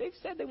 they've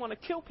said they want to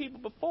kill people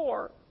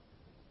before.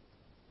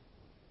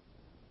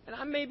 And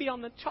I may be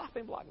on the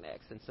chopping block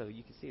next. And so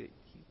you can see that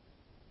he's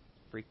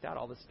freaked out.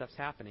 All this stuff's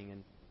happening.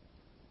 And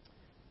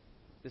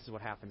this is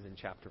what happens in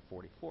chapter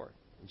 44.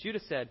 And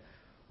Judah said,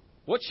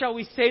 what shall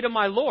we say to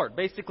my Lord?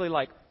 Basically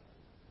like,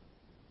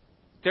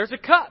 there's a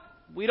cup.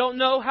 We don't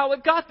know how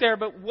it got there,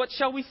 but what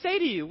shall we say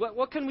to you?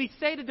 What can we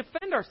say to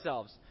defend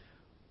ourselves?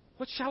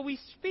 What shall we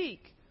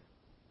speak?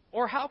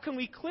 Or how can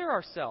we clear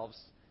ourselves?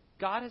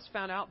 God has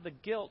found out the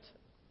guilt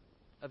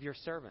of your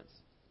servants.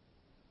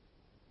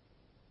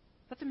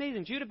 That's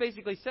amazing. Judah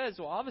basically says,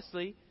 well,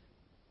 obviously,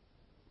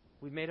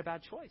 we've made a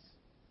bad choice.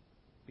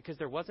 Because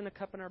there wasn't a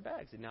cup in our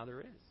bags, and now there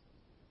is.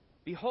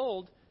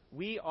 Behold,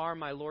 we are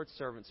my Lord's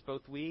servants,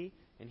 both we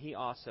and he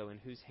also, in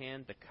whose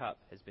hand the cup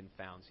has been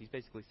found. So he's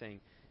basically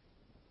saying,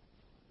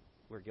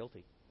 we're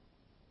guilty.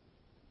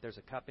 There's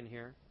a cup in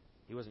here.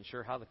 He wasn't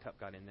sure how the cup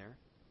got in there.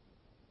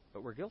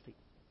 But we're guilty.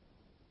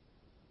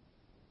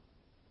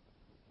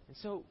 And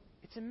so,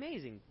 it's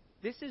amazing.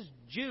 This is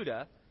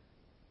Judah,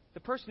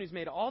 the person who's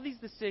made all these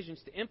decisions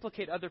to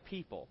implicate other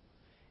people.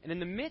 And in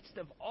the midst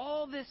of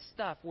all this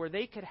stuff where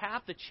they could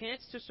have the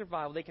chance to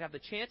survive, they could have the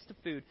chance to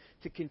food,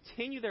 to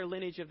continue their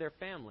lineage of their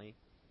family,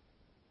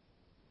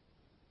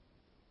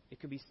 it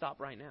could be stopped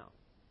right now.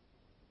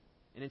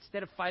 And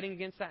instead of fighting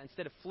against that,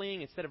 instead of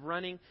fleeing, instead of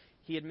running,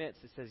 he admits,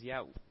 it says,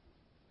 yeah,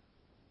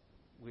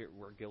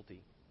 we're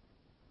guilty.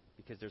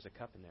 Because there's a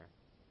cup in there.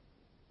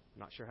 I'm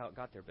not sure how it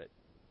got there, but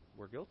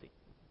we're guilty.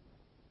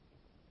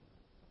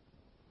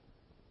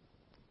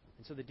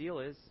 And so the deal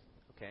is,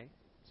 okay,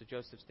 so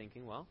Joseph's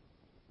thinking, well,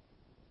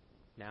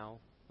 now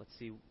let's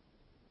see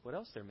what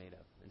else they're made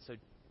of. And so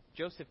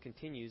Joseph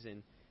continues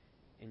in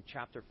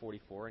chapter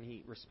 44, and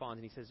he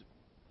responds, and he says,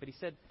 but he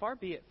said, far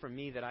be it from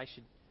me that I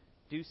should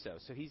do so.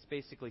 So he's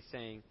basically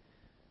saying,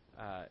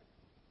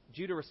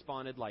 Judah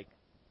responded like,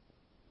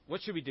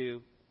 what should we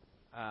do?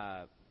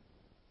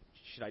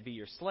 Should I be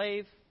your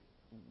slave?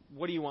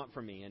 What do you want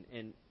from me?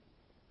 And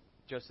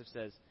Joseph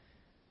says,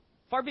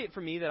 far be it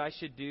from me that I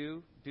should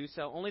do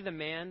so. Only the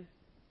man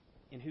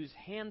in whose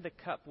hand the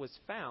cup was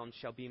found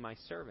shall be my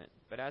servant.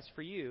 But as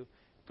for you,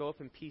 Go up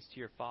in peace to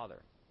your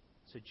father.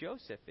 So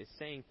Joseph is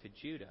saying to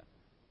Judah,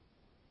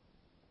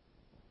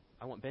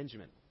 I want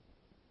Benjamin.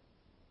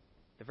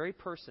 The very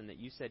person that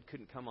you said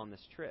couldn't come on this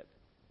trip,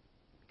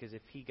 because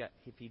if he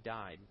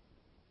died,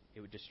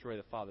 it would destroy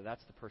the father.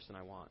 That's the person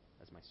I want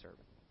as my servant.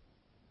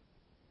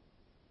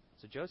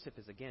 So Joseph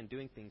is again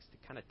doing things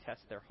to kind of test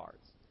their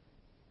hearts.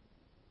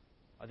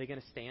 Are they going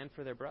to stand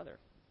for their brother?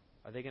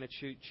 Are they going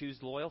to choose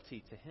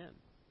loyalty to him?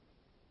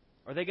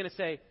 Are they going to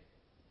say,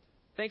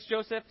 thanks,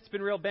 Joseph, it's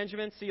been real,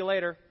 Benjamin, see you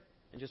later,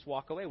 and just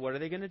walk away? What are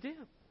they going to do?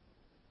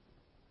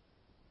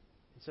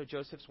 And so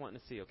Joseph's wanting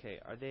to see, okay,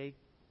 are they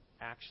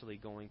actually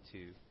going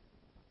to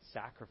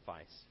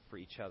sacrifice for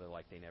each other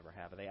like they never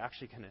have? Are they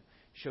actually going to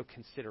show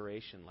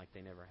consideration like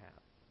they never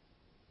have?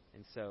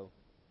 And so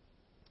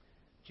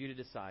Judah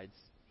decides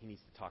he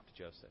needs to talk to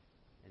Joseph.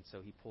 And so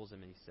he pulls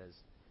him and he says,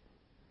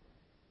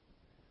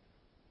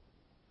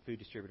 food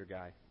distributor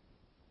guy,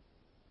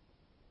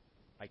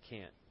 I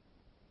can't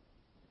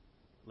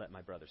let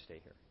my brother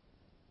stay here.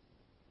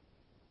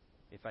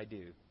 If I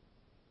do,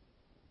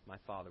 my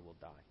father will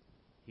die.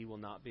 He will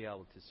not be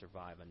able to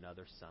survive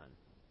another son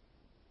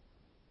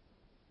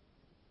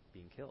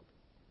being killed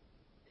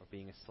or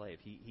being a slave.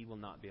 He will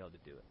not be able to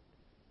do it.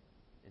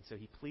 And so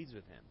he pleads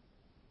with him.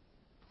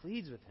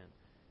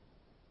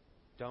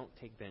 Don't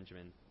take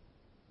Benjamin.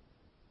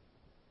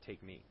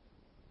 Take me.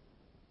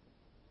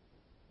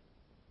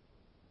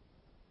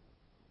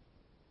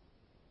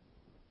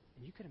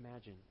 And you can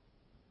imagine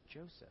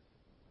Joseph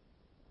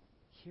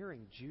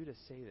hearing Judah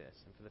say this,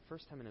 and for the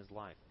first time in his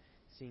life,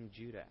 seeing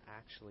Judah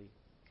actually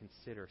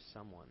consider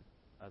someone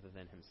other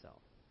than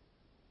himself.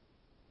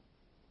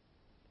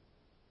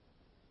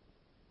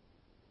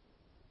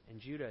 And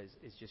Judah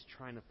is just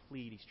trying to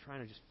plead. He's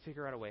trying to just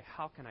figure out a way.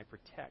 How can I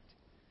protect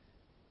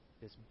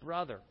this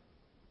brother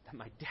that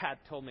my dad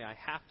told me I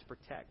have to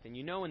protect? And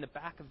you know, in the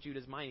back of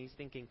Judah's mind, he's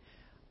thinking,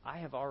 I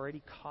have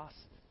already cost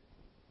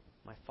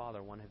my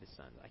father one of his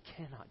sons. I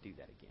cannot do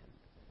that again.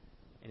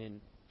 And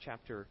in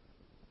chapter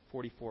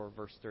 44,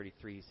 verse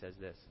 33, he says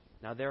this,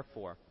 now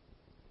therefore,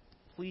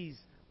 please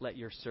let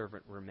your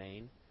servant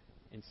remain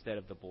instead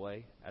of the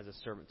boy as a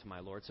servant to my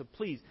Lord. So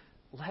please,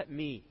 let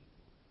me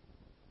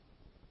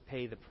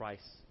pay the price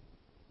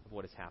of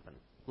what has happened.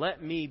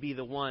 Let me be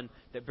the one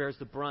that bears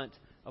the brunt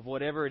of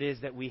whatever it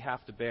is that we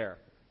have to bear.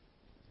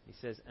 He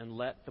says, and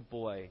let the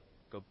boy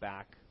go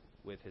back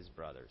with his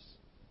brothers.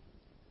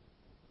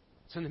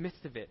 So in the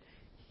midst of it,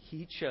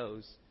 he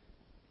chose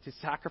to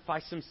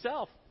sacrifice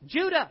himself.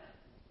 Judah!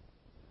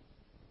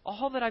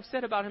 All that I've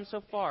said about him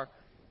so far,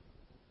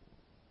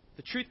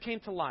 the truth came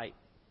to light.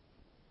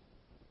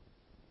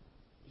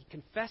 He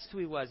confessed who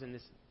he was, and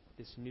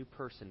this new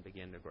person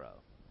began to grow.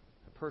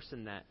 A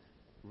person that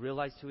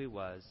realized who he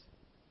was.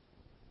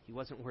 He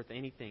wasn't worth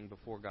anything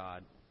before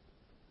God.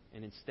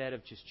 And instead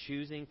of just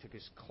choosing to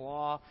just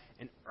claw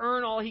and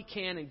earn all he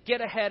can and get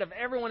ahead of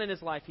everyone in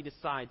his life, he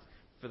decides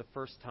for the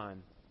first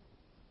time,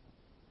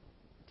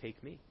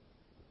 take me.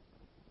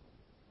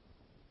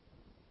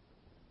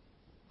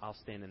 I'll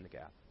stand in the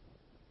gap.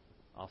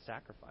 I'll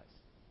sacrifice.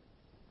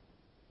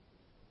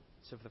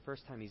 So for the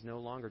first time, he's no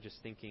longer just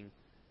thinking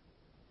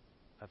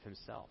of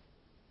himself.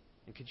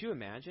 And could you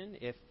imagine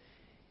if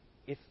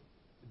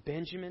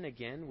Benjamin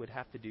again would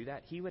have to do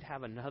that? He would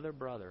have another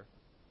brother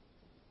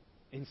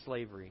in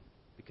slavery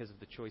because of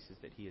the choices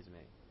that he has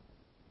made.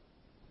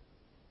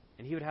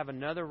 And he would have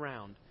another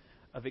round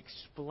of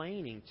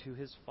explaining to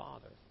his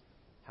father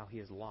how he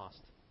has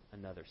lost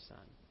another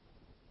son.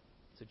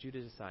 So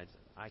Judah decides,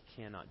 I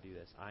cannot do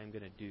this. I'm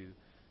going to do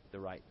the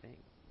right thing.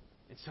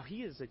 And so he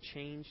is a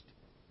changed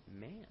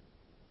man.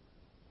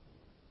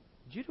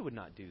 Judah would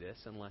not do this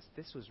unless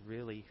this was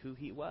really who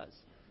he was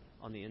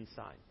on the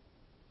inside.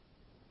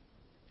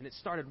 And it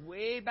started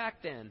way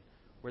back then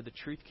where the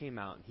truth came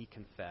out and he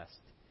confessed.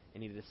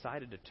 And he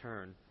decided to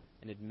turn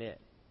and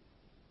admit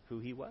who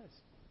he was.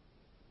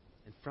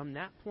 And from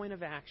that point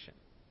of action,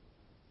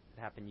 it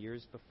happened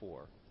years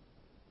before,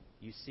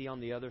 you see on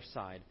the other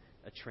side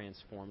a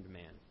transformed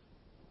man,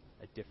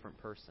 a different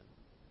person.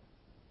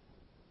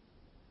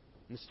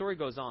 And the story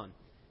goes on.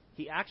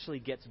 He actually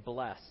gets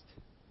blessed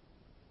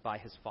by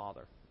his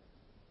father.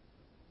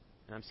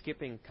 And I'm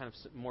skipping kind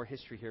of more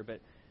history here,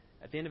 but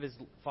at the end of his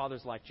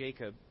father's life,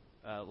 Jacob,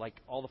 like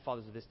all the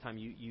fathers of this time,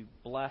 you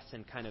bless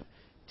and kind of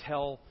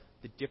tell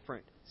the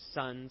different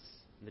sons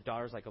and the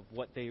daughters like of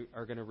what they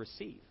are going to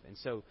receive. And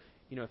so,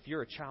 if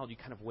you're a child, you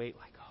kind of wait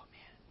like, oh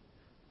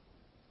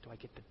man, do I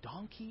get the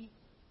donkey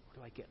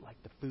or do I get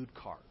like the food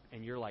cart?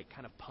 And you're like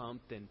kind of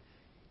pumped and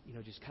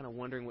just kind of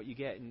wondering what you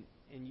get. And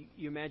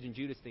you imagine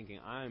Judas thinking,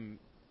 I'm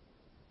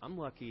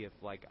lucky if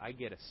like I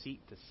get a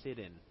seat to sit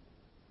in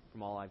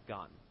from all I've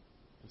gotten.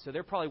 And so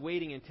they're probably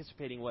waiting,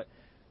 anticipating what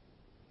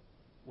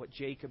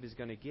Jacob is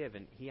going to give.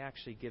 And he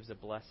actually gives a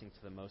blessing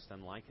to the most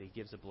unlikely. He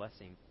gives a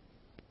blessing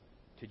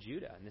to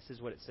Judah. And this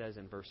is what it says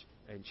in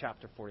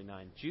chapter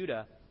 49.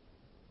 Judah,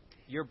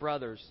 your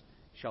brothers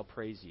shall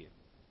praise you.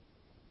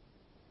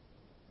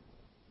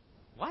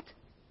 What?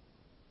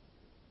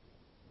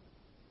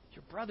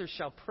 Your brothers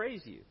shall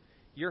praise you.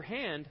 Your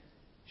hand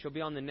shall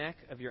be on the neck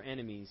of your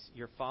enemies.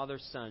 Your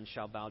father's son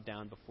shall bow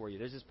down before you.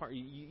 There's this part.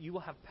 You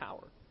will have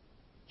power.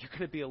 You're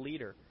going to be a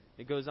leader.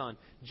 It goes on.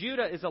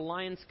 Judah is a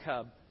lion's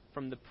cub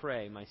from the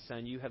prey, my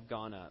son. You have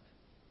gone up.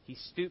 He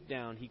stooped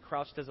down. He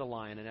crouched as a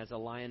lion, and as a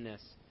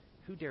lioness,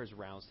 who dares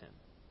rouse him?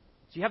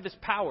 So you have this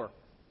power.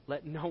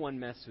 Let no one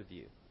mess with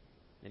you.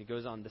 And he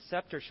goes on. The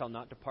scepter shall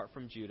not depart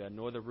from Judah,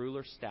 nor the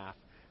ruler's staff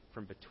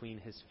from between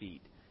his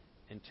feet,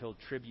 until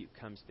tribute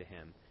comes to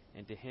him,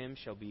 and to him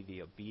shall be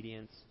the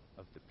obedience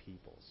of the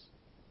peoples.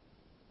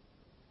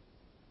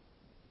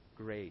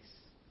 Grace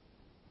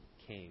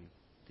came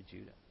to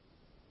Judah.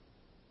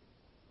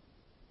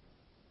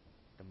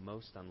 The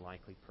most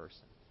unlikely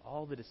person.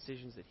 All the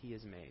decisions that he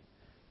has made,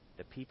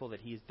 the people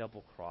that he has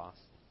double-crossed,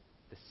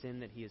 the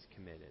sin that he has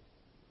committed.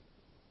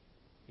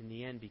 In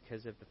the end,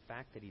 because of the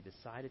fact that he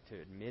decided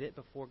to admit it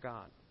before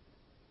God,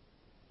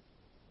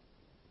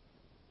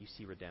 you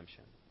see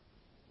redemption.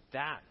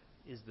 That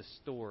is the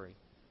story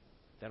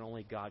that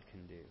only God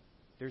can do.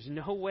 There's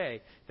no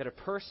way that a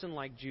person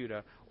like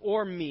Judah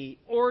or me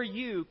or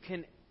you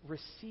can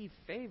receive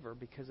favor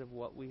because of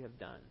what we have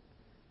done.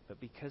 But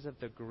because of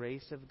the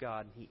grace of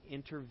God, He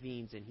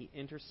intervenes and He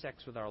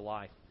intersects with our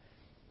life,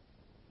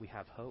 we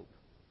have hope.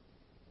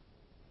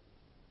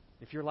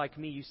 If you're like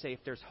me, you say, if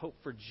there's hope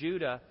for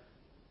Judah,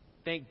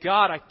 thank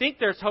God, I think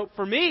there's hope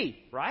for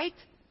me, right?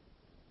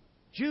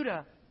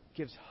 Judah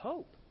gives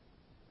hope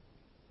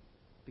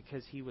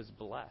because he was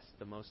blessed,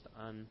 the most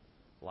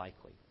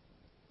unlikely.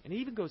 And it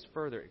even goes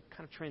further. It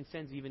kind of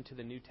transcends even to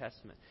the New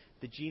Testament.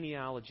 The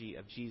genealogy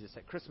of Jesus.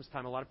 At Christmas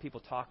time, a lot of people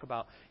talk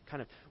about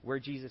kind of where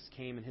Jesus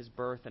came and His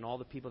birth and all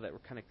the people that were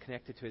kind of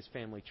connected to His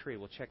family tree.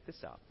 Well, check this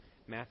out.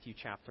 Matthew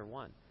chapter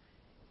 1.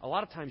 A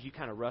lot of times you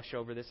kind of rush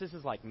over this. This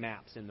is like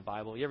maps in the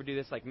Bible. You ever do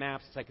this like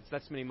maps? It's like it's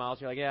this many miles.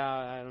 You're like, yeah,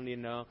 I don't need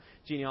to know.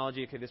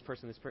 Genealogy, okay, this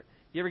person, this person.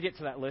 You ever get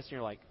to that list and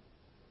you're like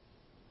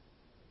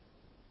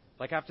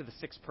after the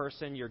sixth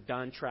person, you're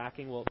done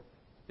tracking? Well,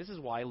 this is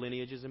why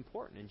lineage is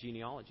important in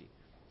genealogy.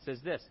 It says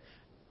this.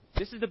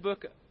 This is the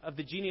book of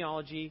the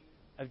genealogy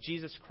of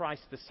Jesus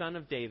Christ, the son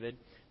of David,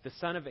 the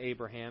son of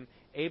Abraham.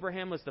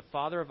 Abraham was the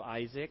father of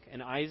Isaac,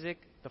 and Isaac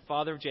the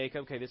father of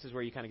Jacob. Okay, this is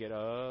where you kind of get,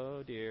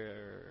 oh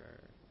dear.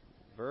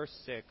 Verse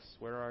 6,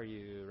 where are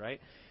you, right?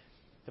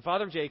 The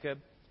father of Jacob.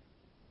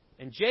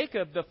 And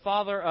Jacob, the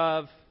father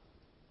of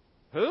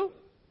who?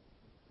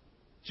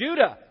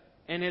 Judah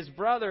and his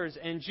brothers.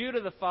 And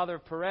Judah, the father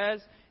of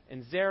Perez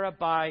and Zerah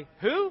by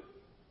who?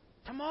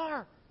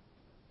 Tamar.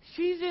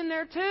 She's in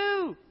there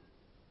too.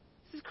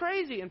 This is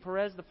crazy. And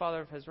Perez, the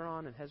father of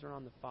Hezron, and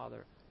Hezron, the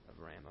father of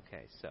Ram.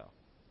 Okay, so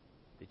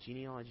the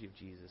genealogy of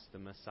Jesus, the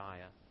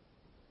Messiah,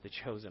 the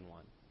chosen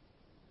one.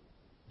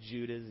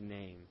 Judah's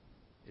name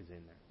is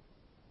in there.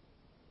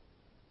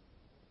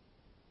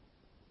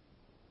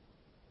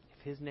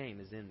 If his name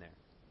is in there,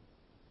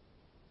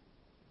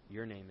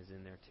 your name is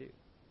in there too.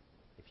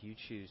 If you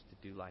choose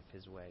to do life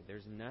His way,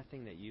 there's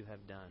nothing that you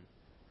have done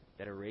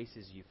that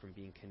erases you from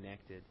being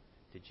connected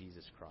to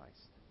Jesus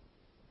Christ.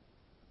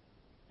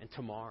 And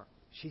Tamar,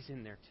 she's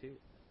in there too.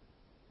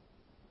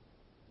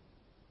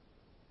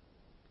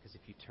 Because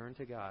if you turn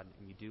to God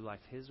and you do life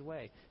His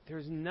way,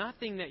 there's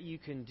nothing that you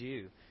can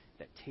do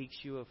that takes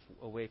you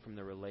away from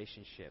the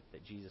relationship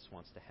that Jesus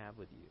wants to have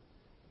with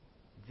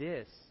you.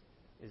 This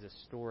is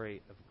a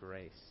story of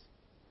grace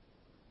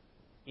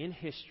in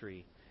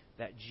history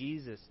that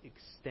Jesus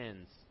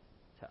extends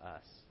to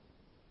us.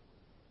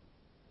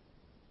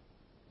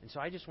 And so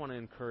I just want to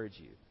encourage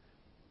you.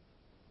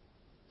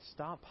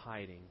 Stop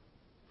hiding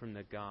from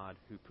the God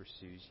who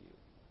pursues you.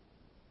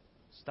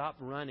 Stop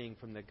running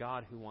from the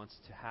God who wants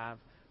to have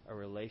a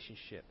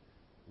relationship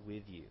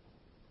with you.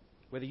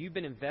 Whether you've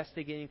been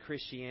investigating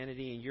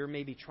Christianity and you're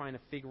maybe trying to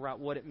figure out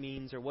what it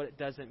means or what it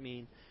doesn't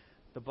mean,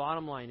 the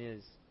bottom line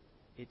is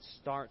it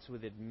starts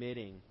with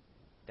admitting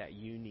that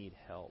you need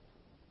help.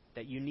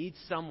 That you need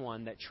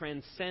someone that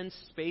transcends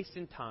space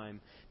and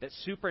time, that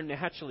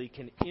supernaturally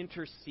can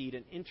intercede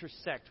and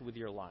intersect with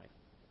your life.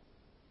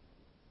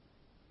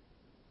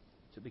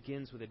 So it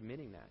begins with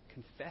admitting that,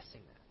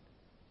 confessing that.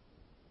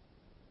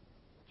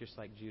 Just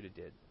like Judah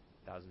did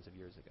thousands of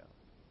years ago.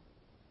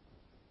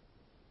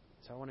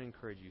 So I want to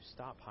encourage you,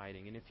 stop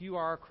hiding. And if you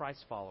are a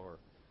Christ follower,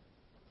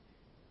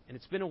 and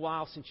it's been a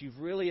while since you've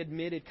really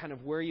admitted kind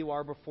of where you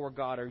are before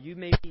God, or you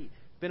maybe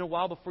been a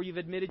while before you've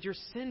admitted your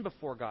sin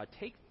before God,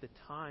 take the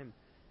time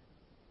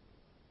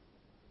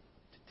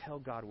to tell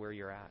God where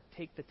you're at.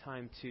 Take the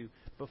time to,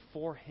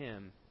 before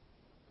Him,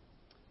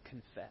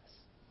 confess.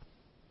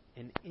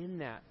 And in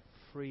that,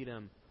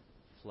 freedom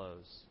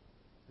flows.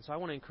 And so I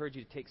want to encourage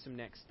you to take some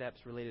next steps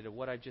related to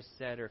what I've just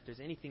said, or if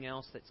there's anything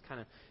else that's kind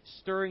of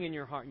stirring in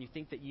your heart and you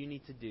think that you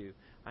need to do,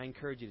 I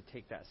encourage you to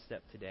take that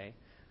step today.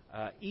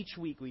 Each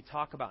week we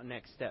talk about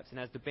next steps, and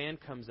as the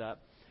band comes up,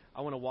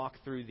 I want to walk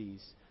through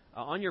these.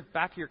 On your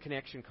back of your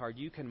connection card,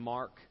 you can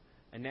mark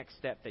a next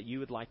step that you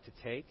would like to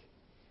take.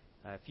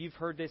 If you've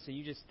heard this and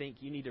you just think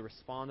you need to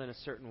respond in a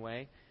certain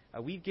way,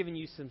 we've given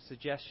you some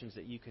suggestions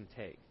that you can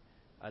take.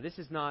 This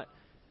is not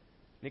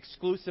an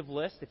exclusive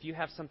list. If you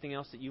have something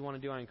else that you want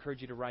to do, I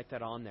encourage you to write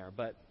that on there.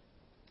 But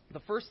The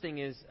first thing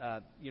is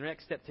your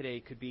next step today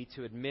could be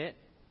to admit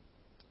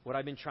what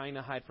I've been trying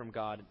to hide from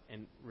God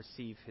and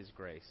receive His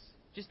grace.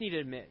 Just need to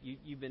admit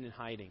you've been in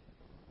hiding.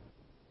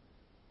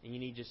 And you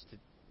need just to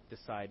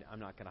decide, I'm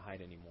not going to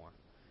hide anymore.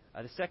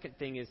 The second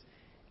thing is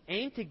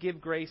aim to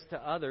give grace to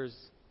others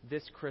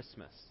this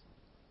Christmas.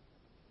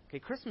 Okay,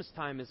 Christmas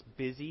time is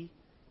busy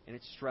and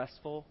it's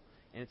stressful.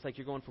 And it's like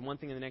you're going from one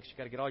thing to the next. You've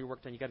got to get all your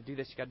work done. You've got to do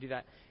this. You've got to do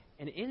that.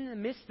 And in the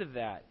midst of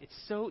that, it's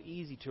so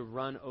easy to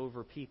run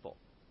over people.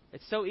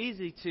 It's so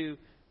easy to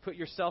put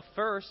yourself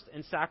first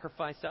and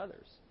sacrifice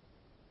others.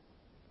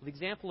 The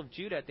example of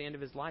Judah at the end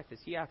of his life is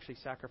he actually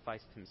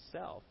sacrificed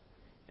himself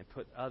and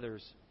put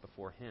others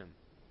before him.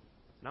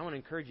 And I want to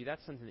encourage you,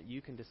 that's something that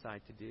you can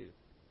decide to do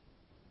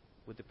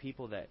with the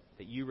people that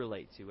you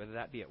relate to, whether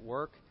that be at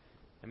work,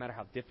 no matter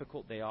how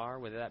difficult they are,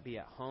 whether that be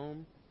at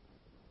home.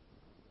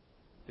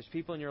 There's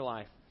people in your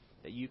life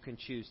that you can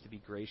choose to be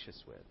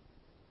gracious with.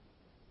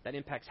 That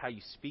impacts how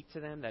you speak to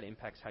them. That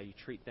impacts how you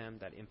treat them.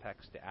 That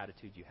impacts the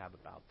attitude you have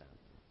about them.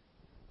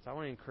 So I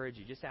want to encourage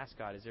you, just ask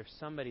God, is there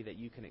somebody that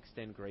you can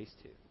extend grace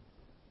to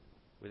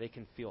where they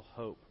can feel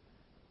hope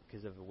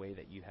because of the way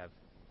that you have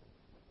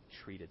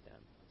treated them?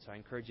 So I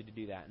encourage you to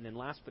do that. And then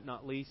last but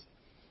not least,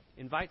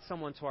 invite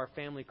someone to our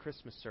family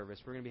Christmas service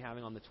we're going to be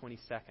having on the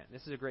 22nd.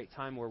 This is a great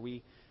time where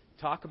we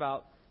talk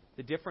about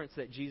the difference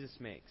that Jesus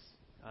makes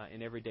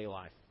in everyday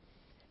life.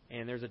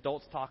 And there's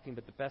adults talking,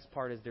 but the best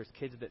part is there's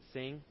kids that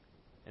sing.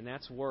 And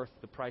that's worth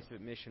the price of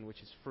admission, which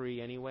is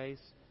free anyways.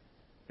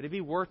 But it'd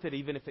be worth it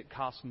even if it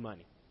costs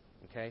money.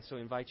 Okay, so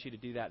I invite you to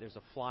do that. There's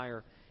a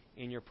flyer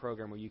in your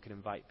program where you can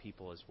invite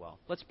people as well.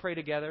 Let's pray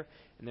together,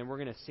 and then we're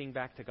going to sing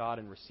back to God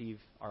and receive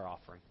our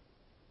offering.